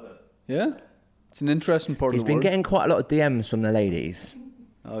 Oh, I love it. Yeah, it's an interesting part of the world. He's been getting quite a lot of DMs from the ladies.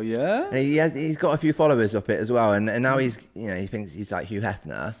 Oh yeah, and he's got a few followers up it as well, and now he thinks he's like Hugh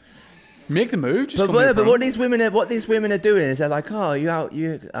Hefner. Make the move. But what these women are doing is they're like, oh,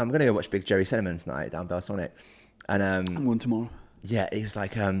 I'm gonna go watch Big Jerry Cinnamon tonight down Belsonic, and I'm going tomorrow. Yeah, he was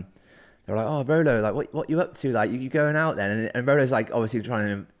like, they're like, oh, Rolo, like what you up to? Like you going out then? And Rolo's like obviously trying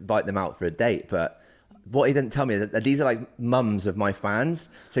to invite them out for a date, but what he didn't tell me is that these are like mums of my fans.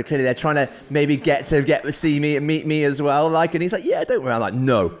 So clearly they're trying to maybe get to see me and meet me as well. Like, and he's like, yeah, don't worry. I'm like,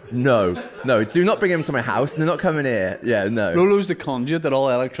 no. Do not bring him to my house. They're not coming here. Yeah, no. Rolo's the conduit that all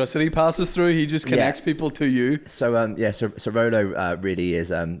electricity passes through. He just connects people to you. So so Rolo really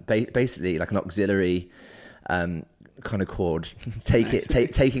is basically like an auxiliary kind of cord.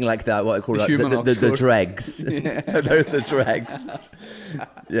 Taking like that, what I call like the dregs. The dregs.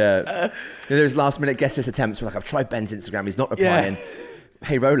 Yeah. Those last minute guest list attempts were like, I've tried Ben's Instagram, he's not replying. Yeah.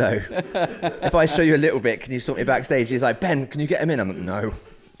 Hey Rolo, if I show you a little bit, can you sort me backstage? He's like, Ben, can you get him in? I'm like,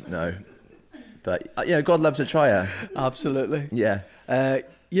 no. But God loves a trier. Absolutely. Yeah.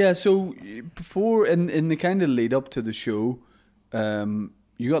 So before in the kind of lead up to the show,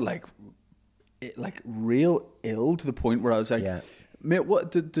 you got like real ill to the point where I was like, mate,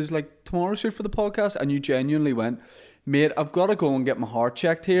 what does like tomorrow suit for the podcast? And you genuinely went, mate, I've got to go and get my heart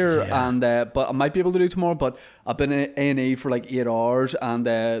checked here, and but I might be able to do tomorrow. But I've been in A&E for like 8 hours, and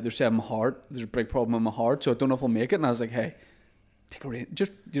they're saying there's a big problem in my heart, so I don't know if I'll make it. And I was like, hey, take a rain.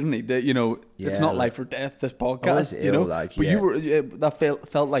 Just you don't need that. It's not life or death. This podcast, I was ill, but you were that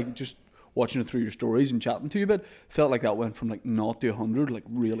felt like just watching it through your stories and chatting to you a bit, felt like that went from like 0 to 100 like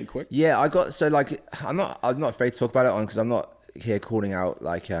really quick. Yeah, I got so like I'm not afraid to talk about it because I'm not here calling out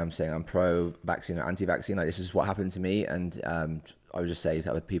like saying I'm pro-vaccine or anti-vaccine. Like this is what happened to me, and I would just say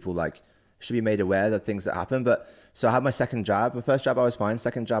to other people like should be made aware of the things that happen. But so I had my second jab. My first jab I was fine.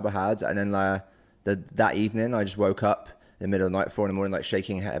 Second jab I had, and then that evening I just woke up in the middle of the night, 4 a.m, like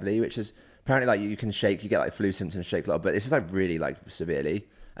shaking heavily, which is apparently like you can shake, you get like flu symptoms, shake a lot, but this is like really like severely.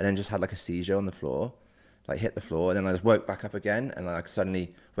 And then just had like a seizure on the floor, like hit the floor, and then I just woke back up again, and like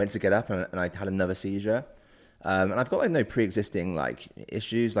suddenly went to get up, and I had another seizure. And I've got like no pre-existing like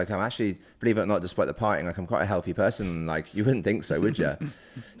issues. Like I'm actually, believe it or not, despite the partying, like I'm quite a healthy person. Like you wouldn't think so, would you?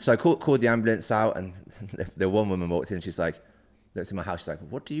 So I called the ambulance out, and the one woman walked in. She's like, looked in my house. She's like,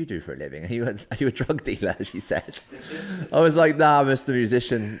 "What do you do for a living? Are you a drug dealer?" She said. I was like, "Nah, I'm just a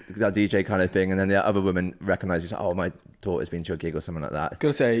musician, that DJ kind of thing." And then the other woman recognised me. She's like, "Oh, my daughter's been to a gig or something like that." I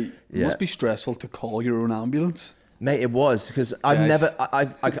gotta say, it must be stressful to call your own ambulance. Mate, it was because I'm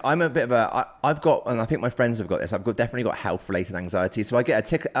a bit of a, I've got, and I think my friends have got this. Definitely got health-related anxiety. So I get a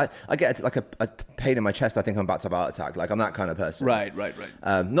tick, I get like a pain in my chest. I think I'm about to have a heart attack. Like I'm that kind of person. Right.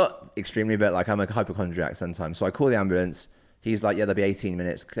 Not extremely, but like I'm a hypochondriac sometimes. So I call the ambulance. He's like, yeah, there'll be 18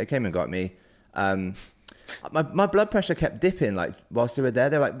 minutes. They came and got me. My blood pressure kept dipping. Like whilst they were there,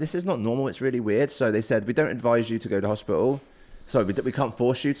 they're like, this is not normal. It's really weird. So they said, we don't advise you to go to hospital. So we can't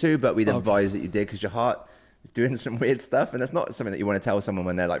force you to, but we'd advise that you did because your heart is doing some weird stuff, and that's not something that you want to tell someone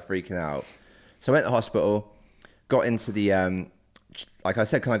when they're like freaking out. So I went to hospital, got into the like I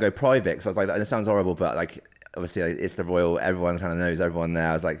said, can I go private? Because I was like, that sounds horrible, but like obviously like, it's the Royal. Everyone kind of knows everyone there.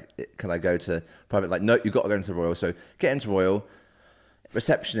 I was like, can I go to private? Like, no, you got to go into the Royal. So get into Royal.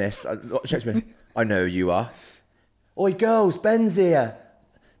 Receptionist checks me. I know who you are. Oi, girls, Ben's here.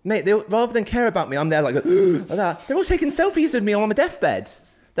 Mate, rather than care about me, I'm there like that. They're all taking selfies of me on my deathbed.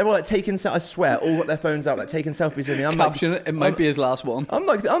 They're all like taking, I swear, all got their phones out, like taking selfies with me. I'm Caption like, it might be his last one. I'm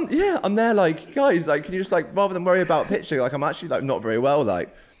like, I'm there like, guys, like, can you just like, rather than worry about picture, like I'm actually like not very well,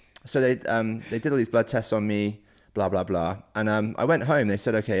 like. So they did all these blood tests on me, blah, blah, blah. And I went home, they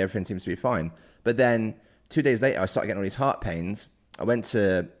said, okay, everything seems to be fine. But then 2 days later, I started getting all these heart pains. I went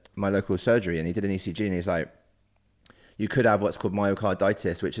to my local surgery and he did an ECG and he's like, you could have what's called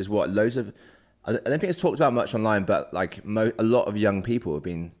myocarditis, which is what loads of, I don't think it's talked about much online, but like a lot of young people have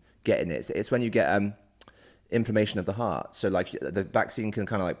been getting it. It's when you get inflammation of the heart. So like the vaccine can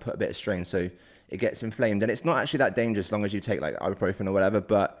kind of like put a bit of strain, so it gets inflamed. And it's not actually that dangerous as long as you take like ibuprofen or whatever.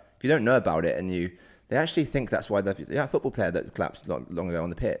 But if you don't know about it and they actually think that's why a football player that collapsed not long ago on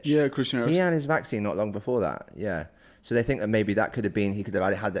the pitch. Yeah, Christian Eriksen. He had his vaccine not long before that. Yeah. So they think that maybe that could have been, he could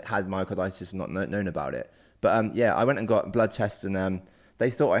have had myocarditis and not known about it. But yeah, I went and got blood tests and they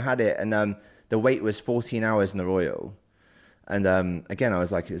thought I had it. And the wait was 14 hours in the Royal. And again, I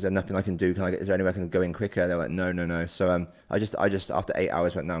was like, is there nothing I can do? Is there any way I can go in quicker? They're like, no. So I just after 8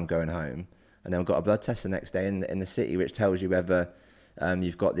 hours went, now I'm going home. And then I got a blood test the next day in the city, which tells you whether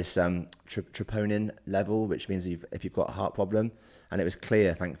you've got this troponin level, which means if you've got a heart problem. And it was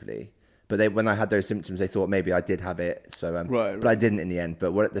clear, thankfully. But when I had those symptoms, they thought maybe I did have it. So, right. But I didn't in the end.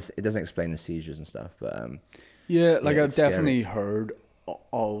 But it doesn't explain the seizures and stuff. But yeah, like I've definitely heard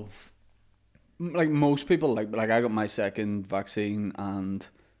of, like most people, like I got my second vaccine, and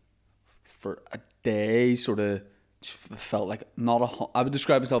for a day, sort of felt like I would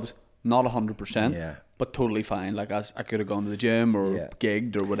describe myself as not 100%, but totally fine. Like I could have gone to the gym or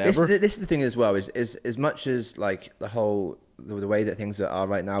gigged or whatever. This is the thing as well. Is as much as like the whole the way that things are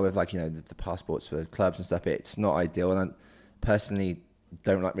right now with like, you know, the passports for clubs and stuff, it's not ideal. And I personally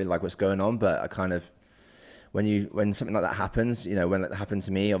don't really like what's going on, but I kind of, when something like that happens, you know, when that happened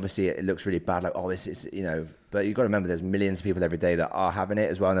to me, obviously it looks really bad, like, oh, this is, you know, but you've got to remember there's millions of people every day that are having it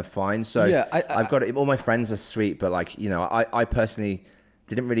as well and they're fine. So yeah, I've got it, all my friends are sweet, but like, you know, I personally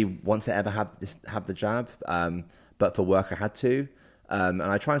didn't really want to ever have the jab, but for work I had to. And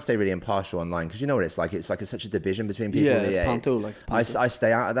I try and stay really impartial online because you know what it's like. It's such a division between people. Yeah, it's panto, like panto. I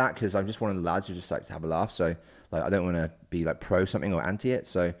stay out of that because I'm just one of the lads who just like to have a laugh. So like I don't want to be like pro something or anti it.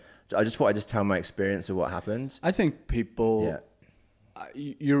 So I just thought I'd just tell my experience of what happened. I think people,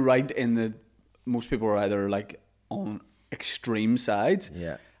 you're right in that most people are either like on extreme sides.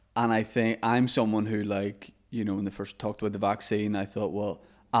 Yeah. And I think I'm someone who, like, you know, when they first talked about the vaccine, I thought, well,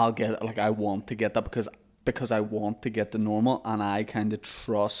 I'll get it. Like, I want to get that because I want to get the normal, and I kind of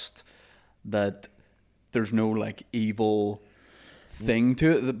trust that there's no like evil thing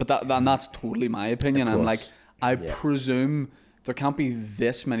to it. But that's totally my opinion. And like, I presume there can't be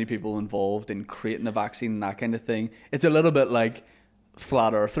this many people involved in creating a vaccine and that kind of thing. It's a little bit like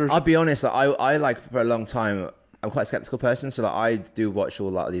flat earthers. I'll be honest, I like for a long time, I'm quite a skeptical person. So like I do watch a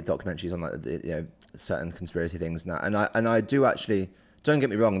lot of the documentaries on like you know, certain conspiracy things now, and I do actually. Don't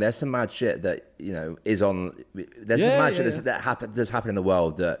get me wrong. There's some mad shit that, you know, is on. There's some mad shit that does happen in the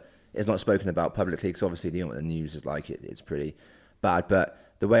world that is not spoken about publicly because obviously you know what the news is like. It's pretty bad. But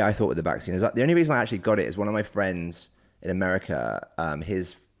the way I thought with the vaccine is that the only reason I actually got it is one of my friends in America.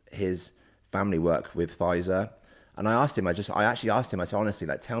 His family work with Pfizer, and I actually asked him. I said honestly,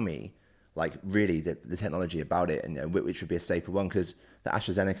 like, tell me, like, really the technology about it and you know, which would be a safer one because the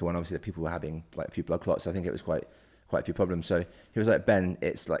AstraZeneca one, obviously, the people were having like a few blood clots. I think it was quite a few problems. So he was like, Ben,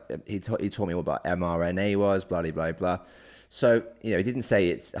 it's like, he told me all about mRNA was, blah, blah, blah, blah. So, you know, he didn't say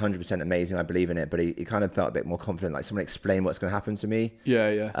it's 100% amazing, I believe in it, but he kind of felt a bit more confident, like someone explained what's going to happen to me.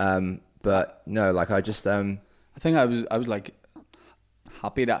 Yeah. But no, like I just... I think I was like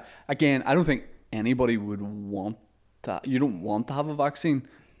happy that, again, I don't think anybody would want that. You don't want to have a vaccine,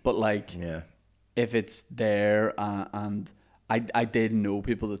 but like, if it's there and I did know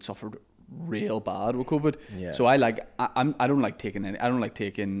people that suffered real bad with COVID. Yeah. So I don't like taking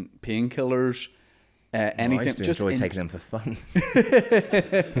painkillers, anything. I used to just enjoy taking them for fun.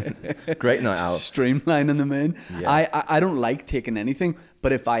 Great night out. Streamlining them in. Yeah. I don't like taking anything,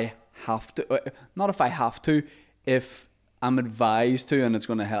 but if I have to, not if I have to, if I'm advised to, and it's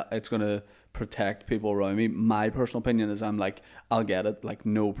gonna help, it's gonna protect people around me. My personal opinion is I'm like, I'll get it, like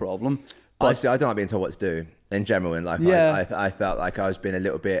no problem. But honestly, I don't like being told what to do in general in life. Yeah. I felt like I was being a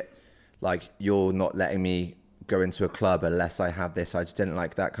little bit. Like, you're not letting me go into a club unless I have this. I just didn't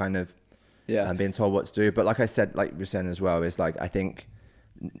like that kind of being told what to do. But like I said, like you're saying as well, is like, I think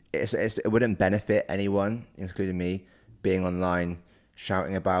it wouldn't benefit anyone, including me, being online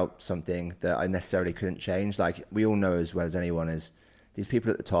shouting about something that I necessarily couldn't change. Like, we all know as well as anyone is these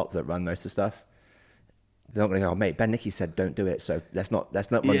people at the top that run most of the stuff, they're not going to go, oh, mate, Ben Nicky said don't do it, so let's not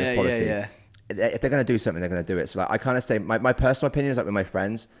run this policy. Yeah. If they're going to do something, they're going to do it. So like, I kind of stay, my personal opinion is like with my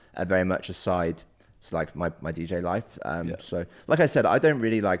friends are very much aside to like my DJ life. So like I said, I don't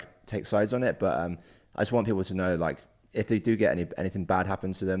really like take sides on it, but I just want people to know, like, if they do get anything bad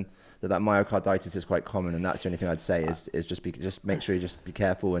happens to them, that myocarditis is quite common, and that's the only thing I'd say is just make sure you just be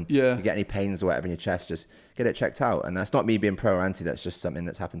careful, and you get any pains or whatever in your chest, just get it checked out. And that's not me being pro or anti, that's just something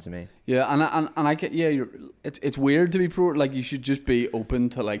that's happened to me. Yeah, and I get it's weird to be pro, like you should just be open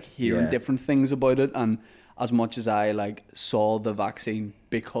to like hearing different things about it. And as much as I like saw the vaccine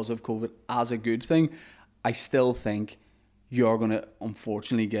because of COVID as a good thing, I still think you're gonna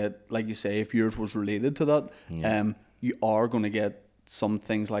unfortunately get, like you say, if yours was related to that, you are gonna get some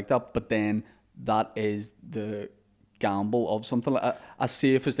things like that, but then that is the gamble of something like as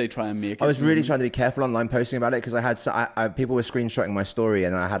safe as they try and make it. I was really trying to be careful online posting about it because I people were screenshotting my story,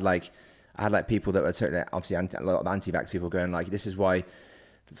 and I had like people that were totally, obviously a lot of anti-vax people going like, this is why.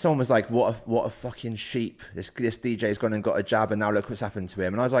 Someone was like, what a fucking sheep. This DJ's gone and got a jab, and now look what's happened to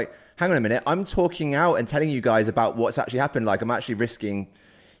him. And I was like, hang on a minute, I'm talking out and telling you guys about what's actually happened. Like, I'm actually risking,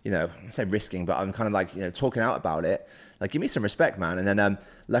 you know, I say risking, but I'm kind of like, you know, talking out about it. Like, give me some respect, man. And then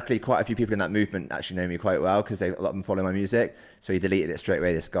luckily quite a few people in that movement actually know me quite well because a lot of them follow my music. So he deleted it straight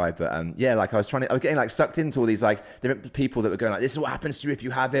away, this guy. But yeah, like I was getting like sucked into all these like different people that were going like, this is what happens to you if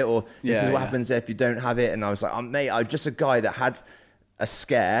you have it, or this is what happens if you don't have it. And I was like, oh, mate, I'm just a guy that had a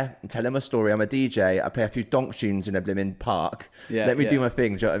scare and tell him a story. I'm a DJ. I play a few donk tunes in a blimmin' park. Let me do my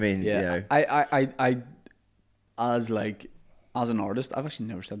thing. Do you know what I mean? Yeah. You know? I as an artist, I've actually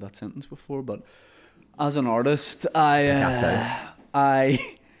never said that sentence before, but as an artist, I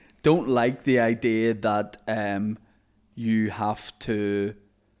don't like the idea that you have to.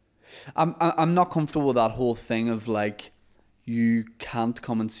 I'm not comfortable with that whole thing of like, you can't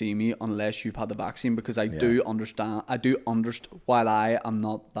come and see me unless you've had the vaccine, because I do understand. While I am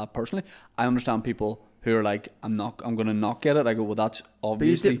not that personally, I understand people who are like, I'm going to not get it. I go, well, that's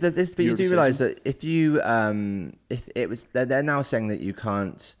obviously. But you do realise that if you, if it was, they're now saying that you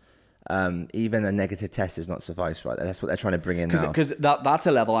can't. Even a negative test does not suffice, right? That's what they're trying to bring in now. Because that's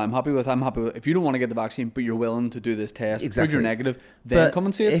a level I'm happy with. I'm happy with if you don't want to get the vaccine, but you're willing to do this test, prove you're negative, then come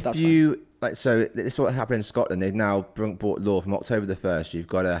and see it. That's fine. Like, so this is what happened in Scotland. They've now brought law from October the 1st. You've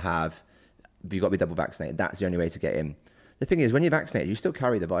got to be double vaccinated. That's the only way to get in. The thing is, when you're vaccinated, you still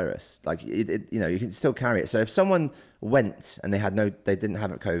carry the virus. Like, you can still carry it. So if someone went and they didn't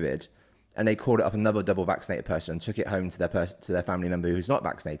have COVID, and they called it up another double vaccinated person and took it home to their family member who's not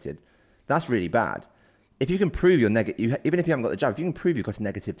vaccinated, that's really bad. If you can prove you're negative, even if you haven't got the jab, if you can prove you've got a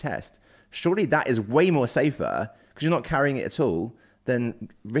negative test, surely that is way more safer, because you're not carrying it at all, than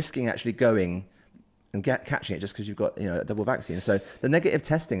risking actually going and catching it just because you've got a double vaccine. So the negative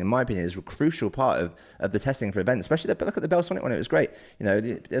testing, in my opinion, is a crucial part of the testing for events. Especially look at the Belsonic one; it was great.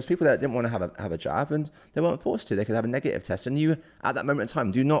 There's people that didn't want to have a jab and they weren't forced to. They could have a negative test, and you at that moment in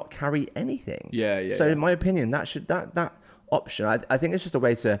time do not carry anything. So in my opinion, that option, I think it's just a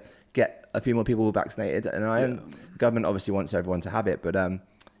way to get a few more people vaccinated. And the government obviously wants everyone to have it, but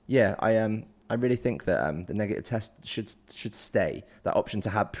I really think that the negative test should stay. That option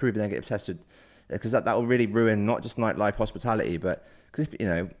to prove a negative test because that will really ruin not just nightlife, hospitality, but because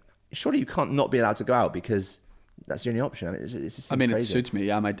surely you can't not be allowed to go out because that's the only option. I mean, it suits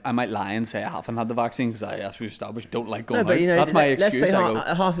me. I might lie and say I haven't had the vaccine because as we've established, don't like going out. That's my excuse. Let's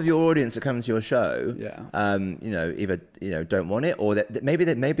say half of your audience that comes to your show, either don't want it, or that maybe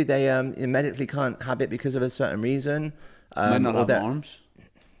they medically can't have it because of a certain reason. Might not have arms.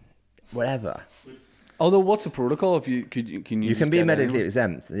 Whatever. Although, what's the protocol? If you can be medically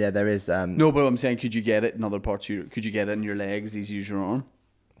exempt. Yeah, there is. No, but I'm saying, could you get it in other parts? Could you get it in your legs? Easy as your arm,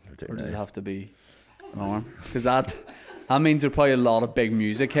 or does it have to be an arm? Because that means there's probably a lot of big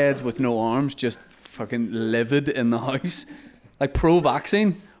music heads with no arms, just fucking livid in the house, like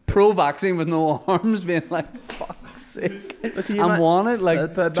pro-vaccine with no arms, being like, fuck's sake, I want it.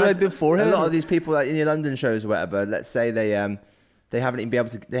 Like, try to do forehead. A lot of these people, like in your London shows or whatever, let's say they haven't been able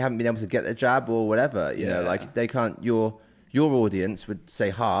to get the jab or whatever, like they can't. Your audience would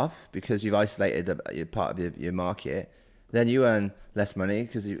say half because you've isolated a part of your market. Then you earn less money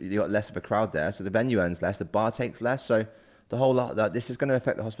because you got less of a crowd there. So the venue earns less, the bar takes less. So the whole lot that this is going to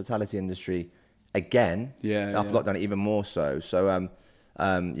affect the hospitality industry again. After lockdown, even more so. So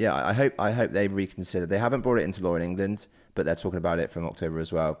I hope they reconsider. They haven't brought it into law in England, but they're talking about it from October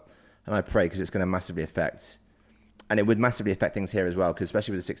as well. And I pray, because it's going to massively affect. And it would massively affect things here as well, because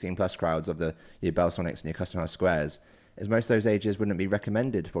especially with the 16 plus crowds of your Belsonics and your Custom House Squares, as most of those ages wouldn't be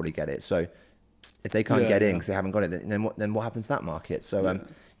recommended to probably get it. So if they can't get in because they haven't got it, then what happens to that market? So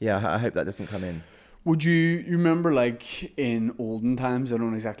I hope that doesn't come in. Would you remember, like in olden times, I don't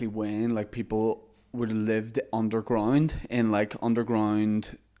know exactly when, like people would have lived underground in like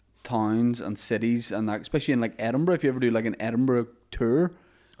underground towns and cities, and like, especially in like Edinburgh. If you ever do like an Edinburgh tour,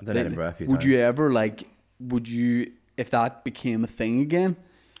 I've done Edinburgh a few times. Would you if that became a thing again,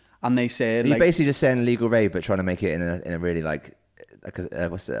 and they said, you're basically just saying legal rave, but trying to make it in a really like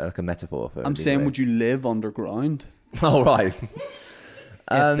a metaphor for. I'm saying, would you live underground? Oh, right.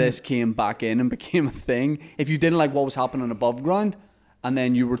 If this came back in and became a thing, if you didn't like what was happening above ground, and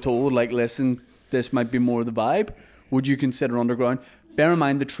then you were told, like, listen, this might be more the vibe, would you consider underground? Bear in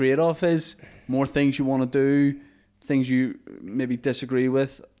mind the trade-off is more things you want to do, things you maybe disagree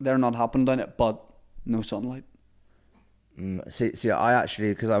with. They're not happening down it, but no sunlight. See, I actually,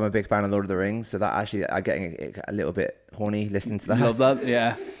 because I'm a big fan of Lord of the Rings, so that actually, I'm getting a little bit horny listening to that. Love that,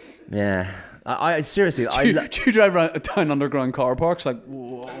 yeah. Yeah. I seriously, do you drive around down underground car parks like,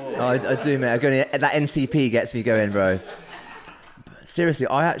 whoa? I do, mate. That NCP gets me going, bro. Seriously,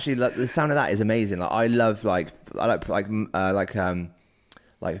 I actually the sound of that is amazing. Like, I love like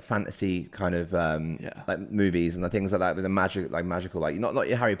fantasy kind of like movies and things like that with the magical, like not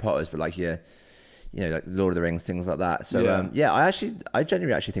your Harry Potters, but like your like Lord of the Rings, things like that. So I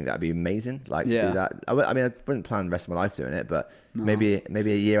genuinely actually think that'd be amazing. Like to do that. I wouldn't plan the rest of my life doing it, but maybe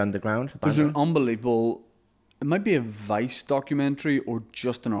a year underground. There's an unbelievable. It might be a Vice documentary or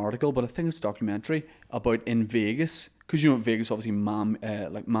just an article, but I think it's a documentary about in Vegas, because Vegas obviously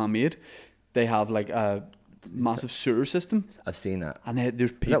man-made. They have like a massive sewer system. I've seen that. And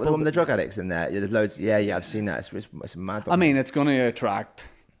there's people. Is that with the drug addicts in there? Yeah, there's loads. Yeah, I've seen that. It's mad. I mean, it's going to attract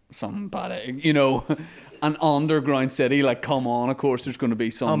some bad, an underground city, like, come on, of course there's going to be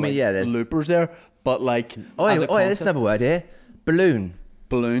some there's loopers there, but like, there's another word here. Balloon.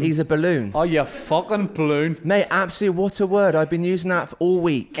 Balloon. He's a balloon. Oh, you fucking balloon. Mate, absolutely, what a word. I've been using that for all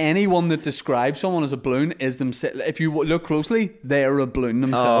week. Anyone that describes someone as a balloon is themselves. If you look closely, they're a balloon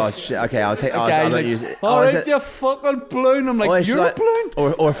themselves. Oh, shit. Okay, I'll take... I don't like, use it. Alright, you fucking balloon. I'm like, you're a balloon?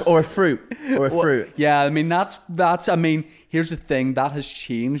 Or a fruit. Or a fruit. Yeah, I mean, that's... I mean, here's the thing. That has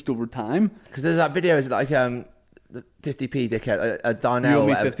changed over time. Because there's that video, is like... the 50p dickhead, a Darnell.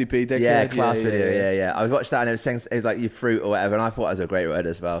 You owe me 50p dickhead. Yeah, class video. Yeah. I watched that and it was saying it was like you fruit or whatever, and I thought it was a great word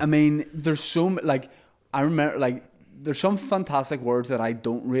as well. I mean, there's so like I remember like there's some fantastic words that I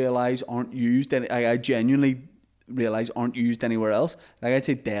don't realize aren't used, and I genuinely realize aren't used anywhere else. Like I'd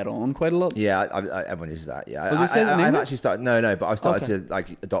say dead on quite a lot. Yeah, everyone uses that. Yeah, I've actually started. No, but I've started to like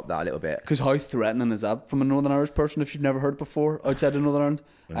adopt that a little bit. Because how threatening is that from a Northern Irish person if you've never heard it before outside of Northern Ireland?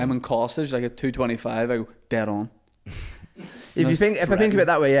 I'm in Costage, like at 225, I go dead on. If I think of it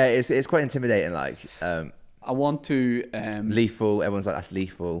that way, yeah, it's quite intimidating. Like, I want to lethal. Everyone's like, that's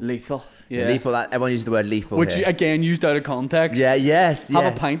lethal. Lethal, yeah. Lethal. Everyone uses the word lethal, which here. Again used out of context. Yeah. Yes.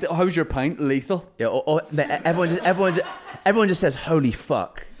 Have a pint. How's your pint? Lethal. Yeah. Or everyone just says holy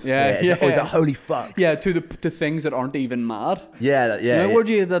fuck. Yeah. Or is it holy fuck? Yeah. To things that aren't even mad. Yeah. You know, where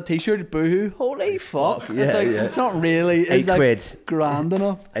do you get that T-shirt? Boohoo! Holy fuck! Yeah, it's like it's not really. It's like £8 grand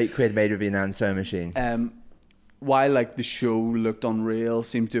enough. £8 made with the Nan sewing machine. While like the show looked unreal,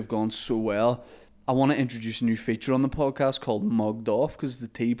 seemed to have gone so well, I want to introduce a new feature on the podcast called Mugged Off, because it's the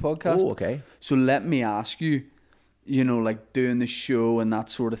tea podcast. Oh, okay. So let me ask you, you know, like doing the show and that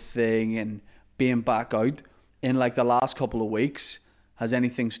sort of thing and being back out in like the last couple of weeks, has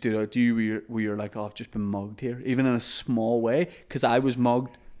anything stood out to you where you're like, oh, I've just been mugged here, even in a small way? Because I was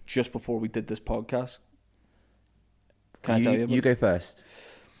mugged just before we did this podcast. Can I tell you? You go first.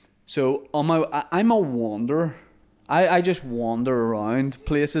 So I'm a wanderer. I just wander around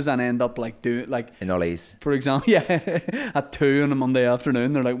places and end up like doing like in Ollie's. For example, yeah, at 2 on a Monday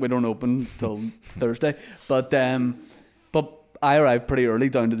afternoon. They're like, we don't open till Thursday. But I arrived pretty early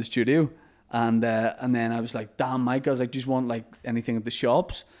down to the studio, and then I was like, damn, Mike, I was like, just want like anything at the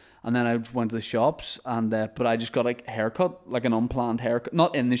shops. And then I went to the shops, and but I just got like a haircut, like an unplanned haircut,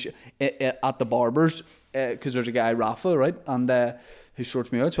 not in the at the barber's, because there's a guy, Rafa, right, and who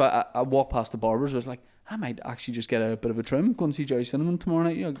sorts me out. So I walked past the barber's. I was like, I might actually just get a bit of a trim, go and see Jerry Cinnamon tomorrow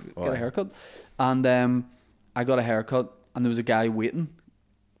night, get a haircut. And I got a haircut, and there was a guy waiting,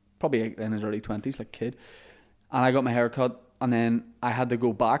 probably in his early 20s, like kid. And I got my haircut, and then I had to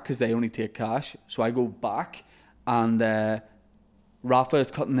go back because they only take cash. So I go back, and Rafa is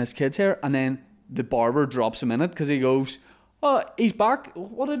cutting this kid's hair, and then the barber drops him in it because he goes, oh, he's back.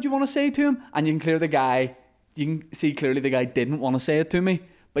 What did you want to say to him? And you can see clearly the guy didn't want to say it to me,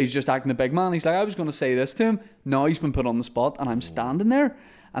 but he's just acting the big man. He's like, I was going to say this to him. Now he's been put on the spot, and I'm standing there.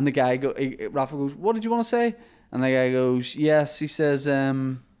 And the guy Rafa goes, what did you want to say? And the guy goes, yes. He says,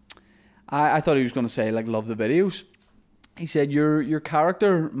 I thought he was going to say, like, love the videos. He said, your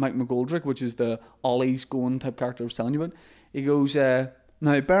character, Mike McGoldrick, which is the Ollie's going type character I was telling you about. He goes, now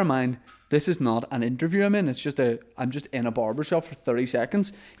bear in mind, this is not an interview I'm in. It's just I'm just in a barbershop for 30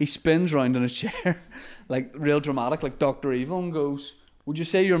 seconds. He spins round in his chair, like real dramatic, like Dr. Evil, and goes, would you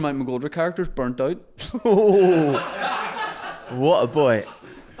say your Mike McGoldrick character's burnt out? Oh, what a boy.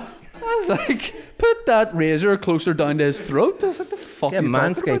 I was like, put that razor closer down to his throat. I was like, the fuck yeah,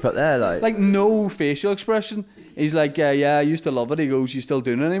 Manscaped up there, like no facial expression. He's like, yeah, I used to love it. He goes, you still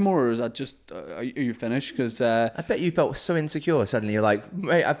doing it anymore, or is that just are you finished? Because I bet you felt so insecure. Suddenly you're like,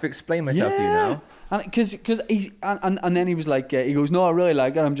 mate, I've explained myself to you now. And because and then he was like, he goes, no, I really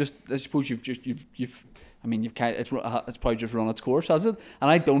like it. I suppose you've it's probably just run its course, has it?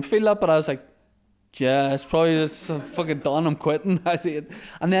 And I don't feel that, but I was like, yeah, it's probably just fucking done. I'm quitting. I see it.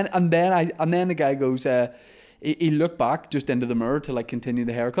 And then the guy goes, he looked back just into the mirror to like continue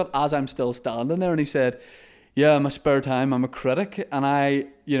the haircut as I'm still standing there, and he said, yeah, in my spare time I'm a critic. And I,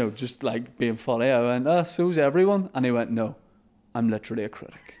 just like being funny, I went, so's everyone. And he went, no, I'm literally a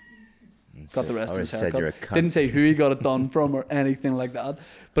critic. Got the rest of his haircut. Didn't say who he got it done from or anything like that.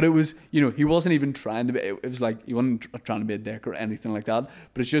 But it was, he wasn't even trying to be, it was like, he wasn't trying to be a dick or anything like that.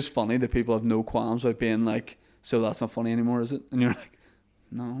 But it's just funny that people have no qualms about being like, so that's not funny anymore, is it? And you're like,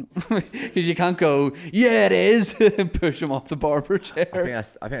 no. Because you can't go, yeah, it is, and push him off the barber chair. I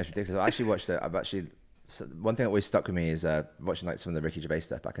think that's ridiculous. I actually watched it. So one thing that always stuck with me is watching like some of the Ricky Gervais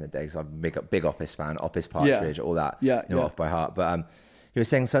stuff back in the day, because I'm a big Office fan, Office Partridge, all that, off by heart. But he was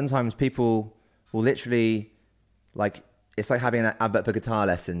saying sometimes people will literally like it's like having an advert for guitar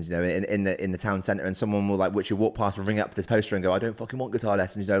lessons, you know, in the town centre, and someone will like, which you walk past and ring up this poster and go, I don't fucking want guitar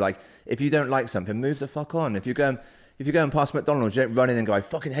lessons. You know, like if you don't like something, move the fuck on. If you're going past McDonald's, you don't run in and go, I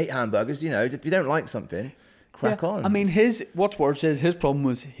fucking hate hamburgers. You know, if you don't like something, crack on. I mean, what's worse is his problem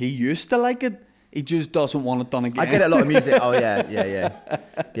was he used to like it. He just doesn't want it done again. I get a lot of music. Oh yeah.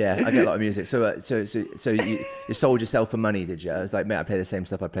 I get a lot of music. So you sold yourself for money, did you? I was like, mate, I play the same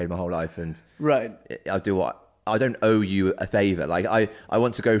stuff I played my whole life, and right. I'll do what. I don't owe you a favor. Like I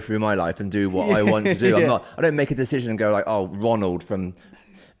want to go through my life and do what I want to do. I don't make a decision and go like, oh, Ronald from,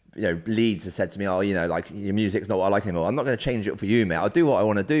 you know, Leeds has said to me, oh, you know, like your music's not what I like anymore. I'm not going to change it for you, mate. I'll do what I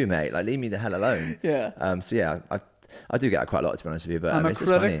want to do, mate. Like leave me the hell alone. Yeah. So yeah, I do get that quite a lot, to be honest with you. But I'm a it's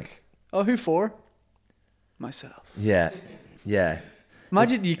critic. just funny. Oh, who for? Myself. Yeah.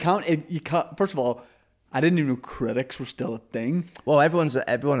 Imagine you can't. First of all, I didn't even know critics were still a thing. Well,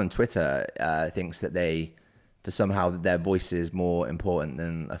 everyone on Twitter thinks that somehow their voice is more important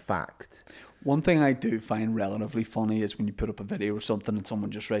than a fact. One thing I do find relatively funny is when you put up a video or something and someone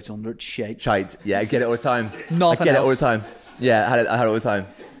just writes under it, shite. Shite. Yeah, I get it all the time. Nothing I get else. it all the time. Yeah, I had it all the time.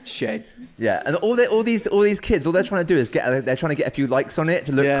 Shite. Yeah, and all these kids, all they're trying to do is they're trying to get a few likes on it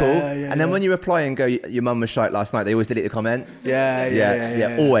to look cool. And then when you reply and go, your mum was shite last night, they always delete the comment.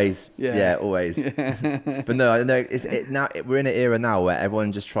 Yeah. Always. Yeah. Yeah, always. But no, now we're in an era now where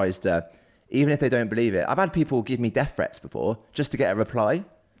everyone just tries to, even if they don't believe it. I've had people give me death threats before just to get a reply.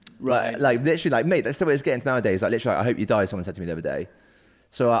 Right. Like literally, like, mate, that's the way it's getting to nowadays. Like literally, I hope you die. Someone said to me the other day.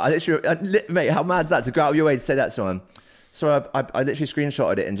 So mate, how mad is that to go out of your way to say that to someone? So I literally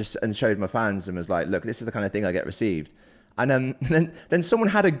screenshotted it and showed my fans and was like, look, this is the kind of thing I get received. And then someone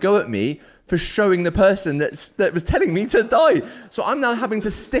had a go at me for showing the person that was telling me to die. So I'm now trying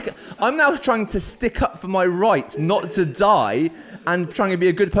to stick up for my right not to die, and trying to be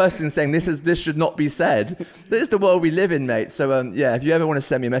a good person, saying this should not be said. This is the world we live in, mate. So if you ever want to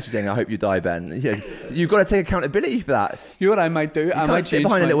send me a message saying I hope you die, Ben, you've got to take accountability for that. You know what I might do? I might sit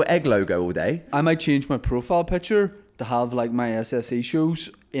behind a little egg logo all day. I might change my profile picture to have like my SSE shows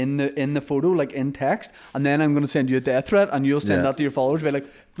in the photo, like in text, and then I'm going to send you a death threat, and you'll send that to your followers, be like,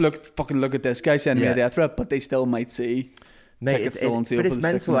 look at this guy sending me a death threat, but they still might see. Mate, but it's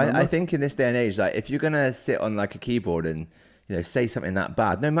mental. I think in this day and age, like if you're going to sit on like a keyboard and say something that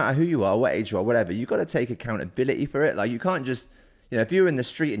bad, no matter who you are, what age you are, whatever, you've got to take accountability for it. Like you can't just, if you're in the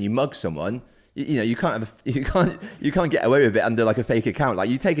street and you mug someone, you can't get away with it under like a fake account. Like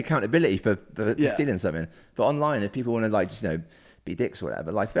you take accountability for stealing something. But online, if people want to like just be dicks or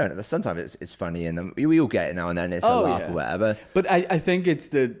whatever, like fair enough. Sometimes it's funny and we all get it now and then. It's a laugh or whatever. But I think it's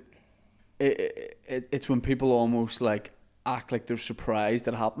it's when people almost like act like they're surprised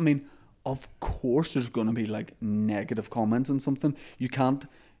that it happened. I mean, of course there's going to be like negative comments on something. You can't.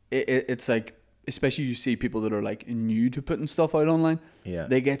 It's like, especially you see people that are like new to putting stuff out online. Yeah.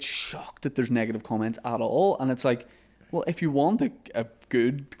 They get shocked that there's negative comments at all, and it's like, well, if you want a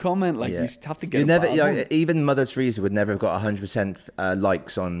good comment, like you have to get. Even Mother Teresa would never have got 100%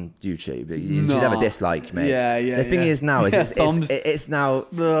 likes on YouTube. She'd have a dislike, mate. The thing is now is it's now.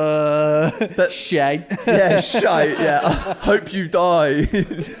 But shite. Yeah, shite. Yeah. Hope you die.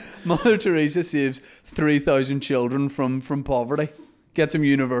 Mother Teresa saves 3,000 children from poverty. Get some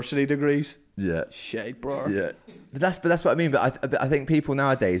university degrees. Yeah. Shite, bro. Yeah. But that's what I mean. But I think people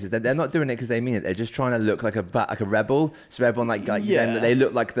nowadays is that they're not doing it because they mean it. They're just trying to look like a rebel. So everyone they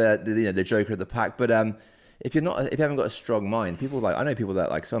look like the Joker of the pack. But if you haven't got a strong mind, I know people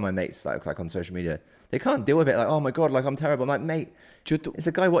that like some of my mates like on social media, they can't deal with it. Like, oh my god, like I'm terrible. I'm like, mate, it's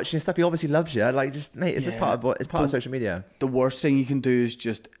a guy watching your stuff. He obviously loves you. Like, just mate, it's just part of social media. The worst thing you can do is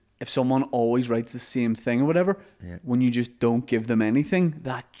just, if someone always writes the same thing or whatever, when you just don't give them anything,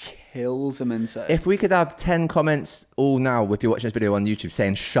 that kills them inside. If we could have 10 comments all now, if you're watching this video on YouTube,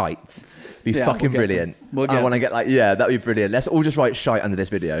 saying shite, be fucking brilliant. I want to get that'd be brilliant. Let's all just write shite under this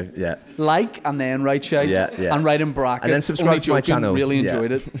video. Yeah. Like, and then write shite. Yeah. And write in brackets. And then subscribe to my channel. Really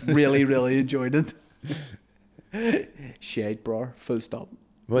enjoyed it. Really, really enjoyed it. Shite, bro. Full stop.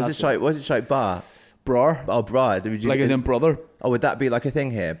 What is it shite bar? Brar. Oh, bra. Like as in brother. Oh, would that be like a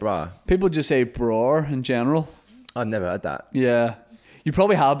thing here, bra? People just say brar in general. I've never heard that. Yeah. You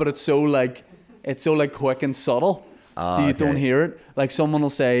probably have, but it's so quick and subtle that you don't hear it. Like someone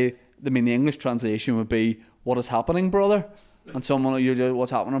will say, the English translation would be, what is happening, brother? And someone will do,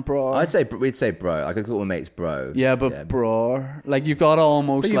 what's happening, bro? We'd say bro. I could call my mates bro. Yeah, but bro, like you've got to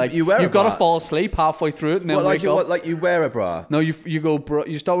almost you've got to fall asleep halfway through it and then wake up. Like you wear a bra? No, you go bro.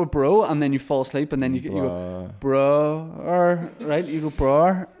 You start with bro and then you fall asleep and then you go bro, right? You go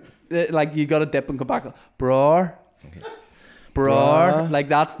bro, like you got to dip and come back. Bro, like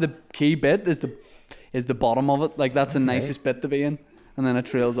that's the key bit. is the bottom of it. Like that's the nicest bit to be in, and then it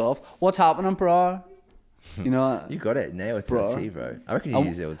trails off. What's happening, bro? You know, You got it nailed to a T, bro. I reckon you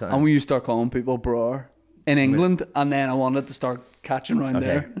use it all the time. And we used to start calling people bro in England, and then I wanted to start catching around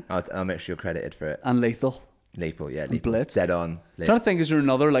there. I'll make sure you're credited for it. And lethal. Lethal, yeah. And Lethal. blitz. Dead on. I'm trying to think, is there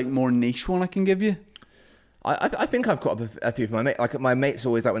another like more niche one I can give you? I think I've got a few from my mate. Like my mates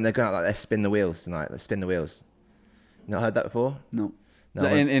always like when they're going out like let's spin the wheels tonight. Let's spin the wheels. You not heard that before? No. No,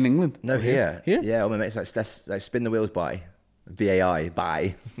 in England? No, here. Here? Yeah, all my mates like let's like spin the wheels by. BAI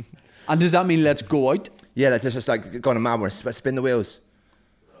by. And does that mean let's go out? Yeah, that's just like go on a mad one. Spin the wheels.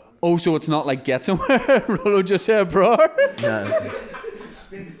 Oh, so it's not like get somewhere. Rollo just said, bro. No.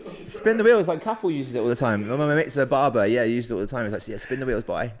 Spin the wheels. Like Capel uses it all the time. My mate's a barber. Yeah, he uses it all the time. He's like, yeah, spin the wheels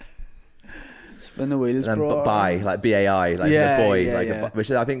by. Spin the wheels, And then bro. by like BAI, like Yeah, the boy, yeah, like yeah.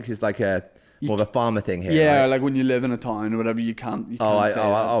 which I think is like a more of a farmer thing here. Yeah, right? like when you live in a town or whatever, you can't say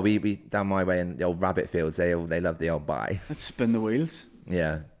that. We down my way in the old rabbit fields. They love the old buy. Let's spin the wheels.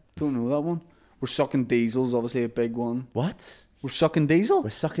 Yeah. Don't know that one. We're sucking diesel's obviously a big one. What? We're sucking diesel? We're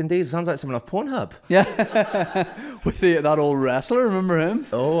sucking diesel. Sounds like someone off Pornhub. Yeah. With that old wrestler, remember him?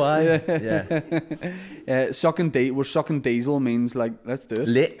 Oh, yeah. We're sucking diesel means like, let's do it.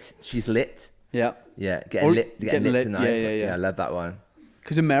 Lit. She's lit. Yeah. Yeah. Getting lit tonight. Yeah. I love that one.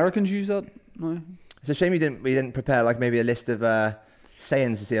 Because Americans use that now. It's a shame we didn't prepare like maybe a list of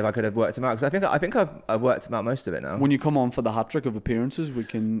sayings to see if I could have worked them out, because I think I've worked them out most of it now. When you come on for the hat trick of appearances, we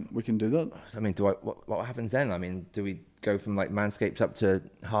can do that. I mean, what happens then? I mean, do we go from like Manscaped up to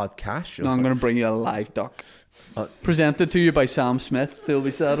hard cash? Or No, I'm going to bring you a live duck. Presented to you by Sam Smith. He'll be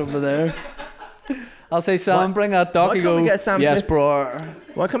sat over there. I'll say, Sam, bring that duck. Why You can't go, we get Sam yes, Smith? bro.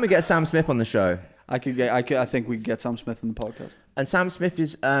 Why can't we get Sam Smith on the show? I think we could get Sam Smith in the podcast. And Sam Smith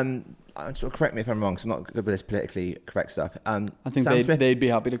is sort of correct me if I'm wrong, because I'm not good with this politically correct stuff. I think they'd be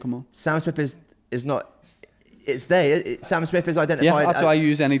happy to come on. Sam Smith is not. It's they. Sam Smith is identified. Yeah, that's what I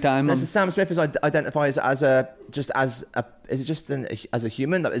use anytime. No, so Sam Smith is identified as a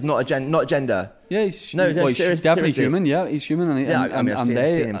human. It's not a gender. Yeah, he's definitely seriously human. Yeah, he's human. I've seen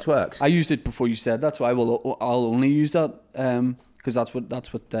him twerk. I used it before you said that, so I'll only use that because that's what.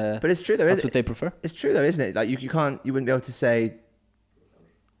 But it's true though. That's what they prefer. It's true though, isn't it? Like you wouldn't be able to say.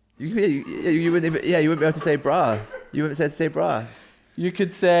 You wouldn't be able to say bra. You wouldn't be able to say bra. You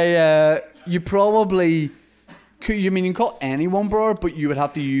could say you probably. You can call anyone bro, but you would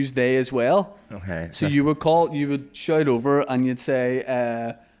have to use they as well. Okay. So you would shout over and you'd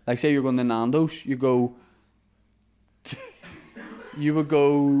say, like say you're going to Nando's, you would go, you'd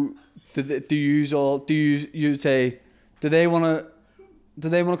say, do they want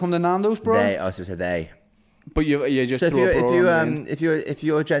to come to Nando's, bro? They, I also said they. But you just so throw a bro on the end. if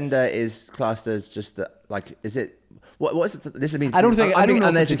your gender is classed as just like, is it, what is it? This is me. I don't know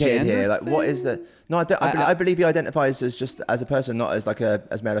uneducated here. Like, thing. what is the? No, I believe he identifies as just as a person, not as like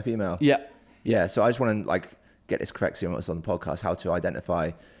as male or female. Yeah. Yeah. So I just want to like get this correct. So what's on the podcast? How to identify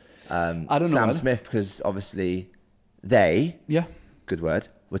I don't know Sam Smith, because obviously they. Yeah. Good word.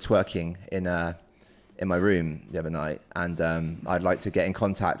 Were twerking in my room the other night, and I'd like to get in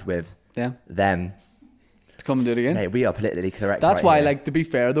contact with them. To come and do it again. Hey, we are politically correct. That's right why, here. like, to be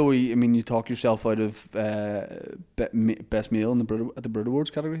fair though, you talk yourself out of best meal in the Brit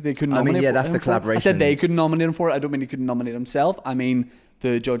Awards category. They couldn't nominate. That's the collaboration. I said they couldn't nominate him for it. I don't mean he couldn't nominate himself. I mean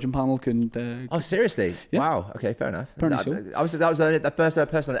the judging panel couldn't. Oh, seriously? Yeah. Wow. Okay, fair enough. Apparently so. That was the first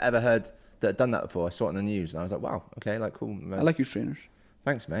person I'd ever heard that had done that before. I saw it on the news, and I was like, wow. Okay, like cool. I like your trainers.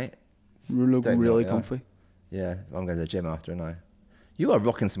 Thanks, mate. You look really comfy. Yeah, I'm going to the gym after, and you are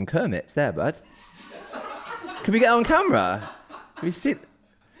rocking some Kermits there, bud. Can we get on camera? Have you seen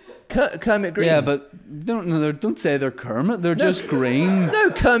Kermit Green? Yeah, but don't say they're Kermit. They're just green. No,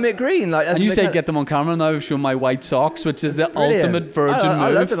 Kermit Green. Like, and you say get them on camera. Now I've shown my white socks, which is the ultimate virgin move. I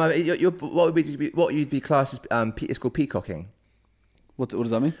love them. What you'd be classed as it's called peacocking. What does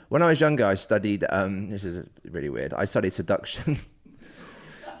that mean? When I was younger, I studied. This is really weird. I studied seduction. Is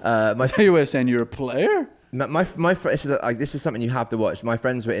that your way of saying you're a player? This is something you have to watch. My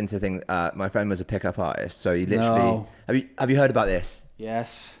friends were into things. My friend was a pickup artist, so he literally. No. Have you heard about this?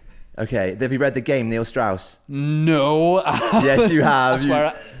 Yes. Okay. Have you read The Game, Neil Strauss? No. Yes, you have.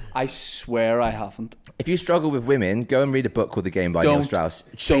 I swear I haven't. If you struggle with women, go and read a book called The Game by Neil Strauss.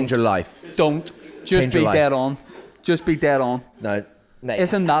 Change your life. Don't. Just be dead on. Just be dead on. No, mate.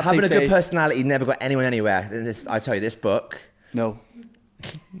 Isn't that having a good personality never got anyone anywhere? I tell you, this book. No.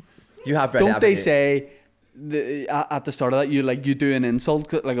 You have read it. Don't they say? At the start of that, you do an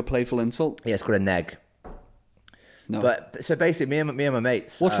insult, like a playful insult. Yeah, it's called a neg. No. But so basically, me and my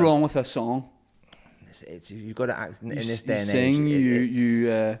mates. What's wrong with a song? it's you've got to act in this day You and sing,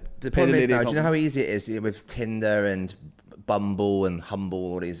 age. The pay problem is lady now, to do you know come. how easy it is with Tinder and Bumble and Humble,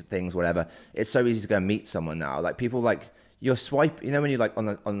 all these things, whatever? It's so easy to go and meet someone now. Like people like you're swipe, you know, when you're like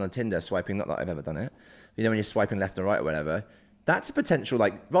on the Tinder swiping, not that I've ever done it. You know, when you're swiping left and right or whatever, that's a potential,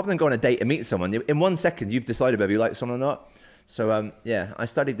 like, rather than go on a date and meet someone, in 1 second you've decided whether you like someone or not. So yeah, I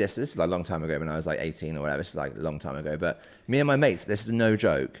studied this. This is like a long time ago when I was like 18 or whatever. This is like a long time ago. But me and my mates, this is no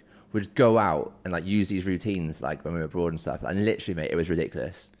joke, would go out and like use these routines like when we were abroad and stuff. And literally, mate, it was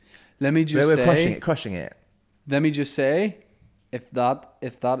ridiculous. Let me just We're say, crushing it. let me just say, if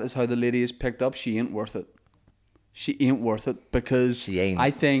that is how the lady is picked up, she ain't worth it. She ain't worth it because She ain't.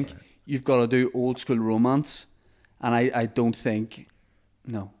 I think you've got to do old school romance, and I don't think.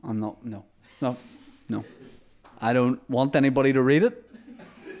 No, I'm not. No. I don't want anybody to read it.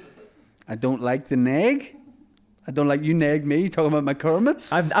 I don't like the neg. I don't like you neg me talking about my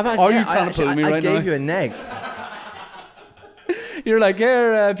Kermits. Are you trying to pull me right now? I gave you a neg. You're like,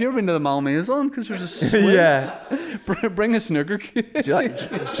 here, have you ever been to the Malmaison? Because there's a swing. Yeah. Bring a snooker cube. Do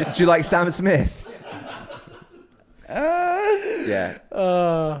you like Sam Smith? Yeah.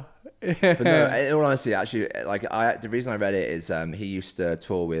 But no, in all honesty, actually, like the reason I read it is he used to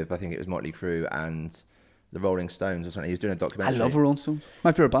tour with, I think it was Motley Crue and the Rolling Stones or something. He was doing a I documentary. love Rolling Stones.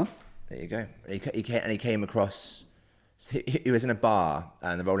 My favourite band. There you go. He came across. He was in a bar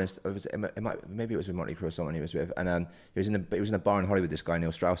and the Rolling Stones. Maybe it was with Motley Crue or someone he was with, and he was in a bar in Hollywood. This guy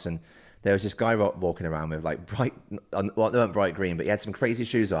Neil Strauss, and there was this guy walking around with like bright, well, they weren't bright green, but he had some crazy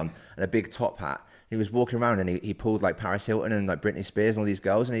shoes on and a big top hat. He was walking around and he pulled like Paris Hilton and like Britney Spears and all these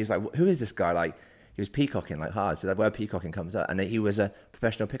girls, and he was like, "Who is this guy?" Like he was peacocking like hard. So that word peacocking comes up, and he was a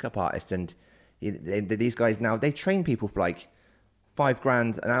professional pickup artist, and these guys now they train people for like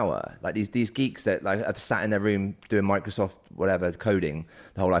 $5,000 an hour. Like these geeks that like have sat in their room doing Microsoft whatever coding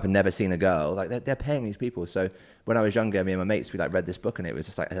the whole life and never seen a girl. Like they're paying these people. So when I was younger, me and my mates we like read this book and it was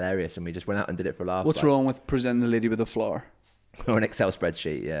just like hilarious, and we just went out and did it for a laugh. What's wrong with presenting the lady with a flower? Or an Excel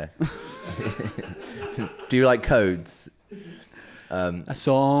spreadsheet, yeah. Do you like codes? A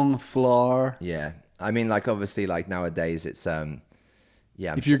song, a flower. Yeah. I mean, like, obviously, like, nowadays, it's,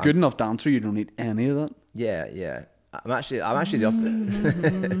 yeah. If you're a good enough dancer, you don't need any of that. Yeah. I'm actually the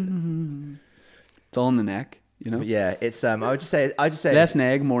opposite. It's all in the neck, you know? But yeah, it's, I would just say less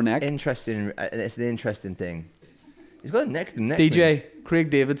neg, more neck. interesting, it's an interesting thing. He's got a neck DJ, Craig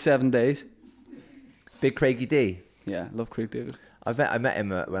David, 7 days. Big Craigie D. Yeah, love Craig David. I met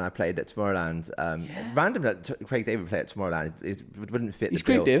him when I played at Tomorrowland. Random that Craig David played at Tomorrowland. It wouldn't fit He's the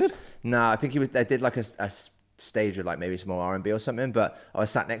bill. Craig David? No, I think they did like a stage of like maybe some more R&B or something. But I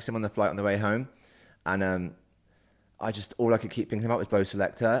was sat next to him on the flight on the way home, and I just all I could keep thinking about was Bo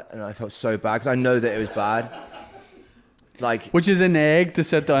Selector, and I felt so bad because I know that it was bad. Like, which is an egg to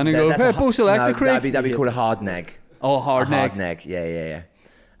sit down and go, hey, Bo Selector, no, Craig. That'd be called a hard neg. Oh, hard neg. Hard neg. Yeah.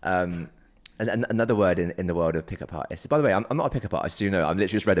 And another word in the world of pickup artists. By the way, I'm not a pickup artist, you know. I've literally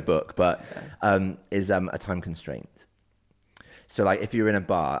just read a book, but is a time constraint. So, like, if you're in a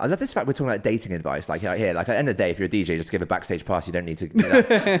bar, I love this fact we're talking about dating advice. Like here, like at the end of the day, if you're a DJ, just give a backstage pass. You don't need to.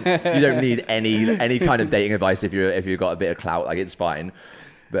 You don't need any kind of dating advice if you've got a bit of clout. Like, it's fine.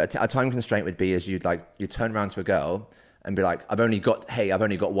 But a time constraint would be you turn around to a girl and be like, I've only got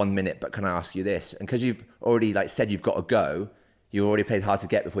 1 minute, but can I ask you this? And because you've already like said you've got to go. You already played hard to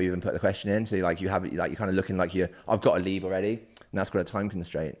get before you even put the question in. So you're kind of looking like I've got to leave already. And that's got a time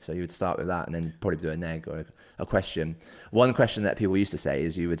constraint. So you would start with that and then probably do a neg or a question. One question that people used to say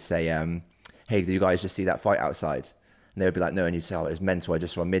is you would say, hey, did you guys just see that fight outside? And they would be like, no. And you'd say, oh, it was mental. I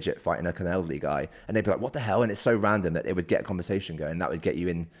just saw a midget fighting an elderly guy. And they'd be like, what the hell? And it's so random that it would get a conversation going. That would get you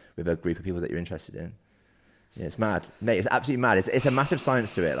in with a group of people that you're interested in. Yeah, it's mad. Mate, it's absolutely mad. It's a massive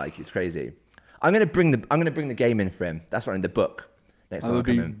science to it. Like, it's crazy. I'm gonna bring the game in for him. That's right, in the book. Next time I would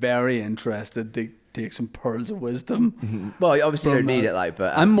be very interested to take some pearls of wisdom. Well, you obviously don't need it, like,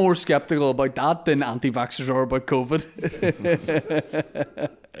 but I'm more skeptical about that than anti-vaxxers are about COVID.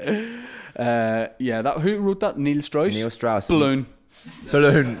 Who wrote that? Neil Strauss. Neil Strauss. Balloon.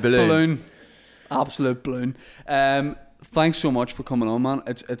 Absolute balloon. Thanks so much for coming on, man.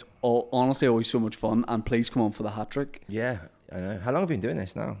 It's honestly always so much fun, and please come on for the hat trick. Yeah, I know. How long have you been doing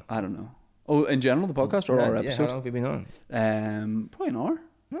this now? I don't know. Oh, in general, the podcast or our episode? How long have you been on? Probably an hour.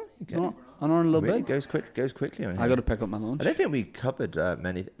 Oh, okay. An hour and a little Really bit. goes quickly. On here. I got to pick up my lunch. I don't think we covered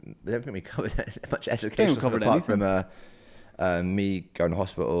much education apart from me going to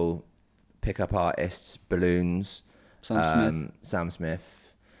hospital, pickup artists, balloons, Sam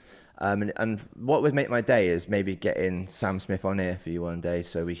Smith. And what would make my day is maybe getting Sam Smith on here for you one day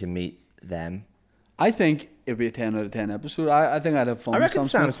so we can meet them. I think it'd be a 10 out of 10 episode. I think I'd have fun. I reckon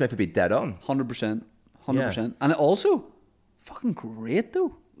Sam Smith would be dead on. 100%. 100%. And it also fucking great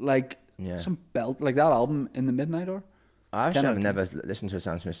though. Like some belt, like that album In the Midnight Hour. I actually have never listened to a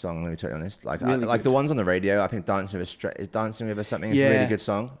Sam Smith song. Let me tell you honest. Like, really like the ones on the radio. I think Dancing with a something is a really good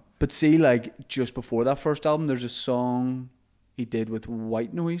song. But see, like just before that first album, there's a song he did with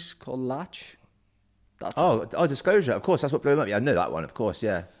White Noise called Latch. That's Disclosure. Of course, that's what blew him up. Yeah, I know that one. Of course,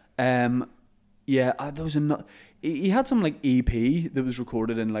 yeah. There was he had some like EP that was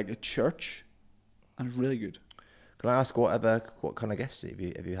recorded in like a church, and it was really good. Can I ask what kind of guests have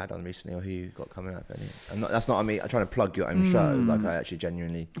you had on recently, or who you got coming up? That's not on me. I'm trying to plug your own show. Like I actually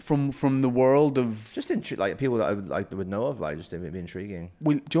genuinely from the world of just like people that I would know of. Like just it'd be intriguing.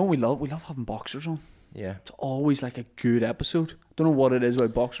 Do you know what we love having boxers on. Yeah, it's always like a good episode. Don't know what it is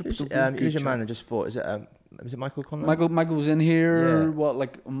about boxers. Who's your man that just fought? Is it Michael Conlon? Michael was in here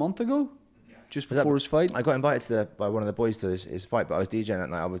like a month ago. Just before his fight, I got invited by one of the boys to his fight, but I was DJing that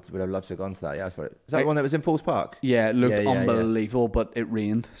night. I would have loved to have gone to that. Yeah, is that the one that was in Falls Park? Yeah, it looked unbelievable, but it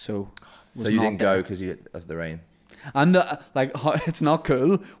rained, so you didn't go because of the rain. And it's not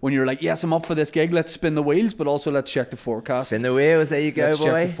cool when you're like, yes, I'm up for this gig. Let's spin the wheels, but also let's check the forecast. Spin the wheels. There you go, let's boy.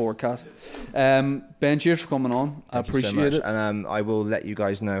 Check the forecast. Ben, cheers for coming on. I appreciate it. And I will let you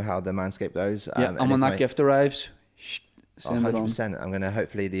guys know how the Manscaped goes. And when that gift arrives. 100%. I'm gonna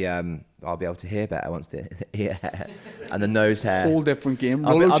hopefully I'll be able to hear better once the ear hair and the nose hair. Whole different game.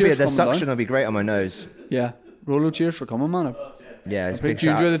 The suction will be great on my nose. Yeah. Rolo, cheers for coming, man. Yeah, it's big. Do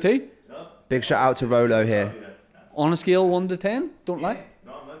you enjoy the tea? Big shout out to Rolo here. On a scale 1 to 10, don't lie.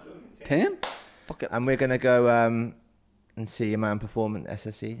 No, I'm not doing 10. Fuck it. And we're gonna go and see your man perform at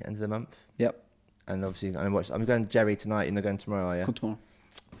SSE end of the month. Yep. And obviously I'm going to Jerry tonight. You're not going tomorrow, are you? Come tomorrow.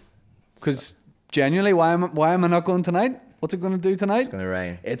 Because genuinely, why am I not going tonight? What's it going to do tonight? It's going to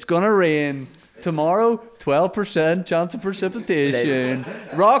rain. It's going to rain. Tomorrow, 12% chance of precipitation.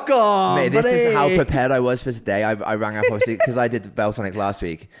 Rock on, mate, this buddy. is how prepared I was for today. I rang up, obviously, because I did Belsonic last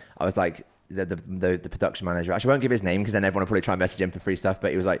week. I was like, the production manager, actually I won't give his name because then everyone will probably try and message him for free stuff,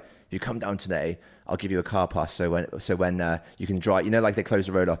 but he was like, if you come down today, I'll give you a car pass so when you can drive, like they close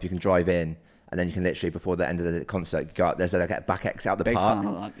the road off, you can drive in. And then you can literally, before the end of the concert, go out. There's like a back exit out the Big park.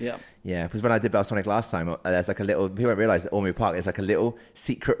 Fan of that, yeah. Yeah, because when I did Belsonic last time, there's like a little, people don't realise that Ormeau Park, there's like a little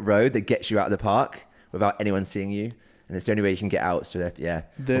secret road that gets you out of the park without anyone seeing you. And it's the only way you can get out. So, we'll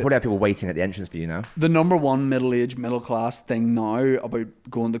probably have people waiting at the entrance for you now. The number one middle-aged, middle-class thing now about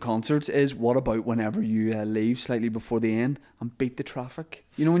going to concerts is what about whenever you leave slightly before the end and beat the traffic?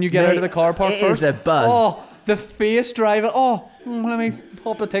 You know, when you get out of the car park first. It is a buzz. Oh, the face driver. Oh, let me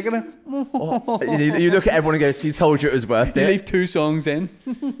pop a ticket in. You look at everyone and go, he told you it was worth it. You leave 2 songs in.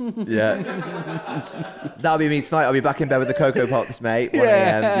 Yeah. That'll be me tonight. I'll be back in bed with the Cocoa Pops, mate. 1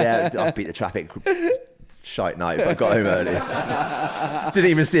 a.m. Yeah, I'll beat the traffic. Shite night, but I got home early.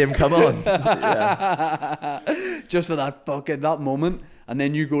 Didn't even see him come on. Yeah. Just for that moment, and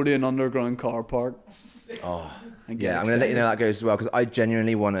then you go to an underground car park. Oh, yeah. I'm going to let you know how that goes as well, because I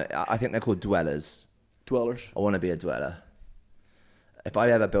genuinely want to. I think they're called dwellers. Dwellers. I want to be a dweller. If I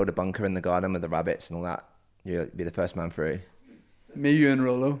ever build a bunker in the garden with the rabbits and all that, you'll be the first man through. Me, you, and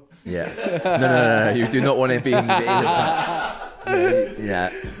Rolo. Yeah. No. You do not want to be in the. Yeah.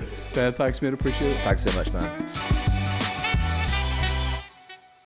 Ben, thanks, mate. Appreciate it. Thanks so much, man.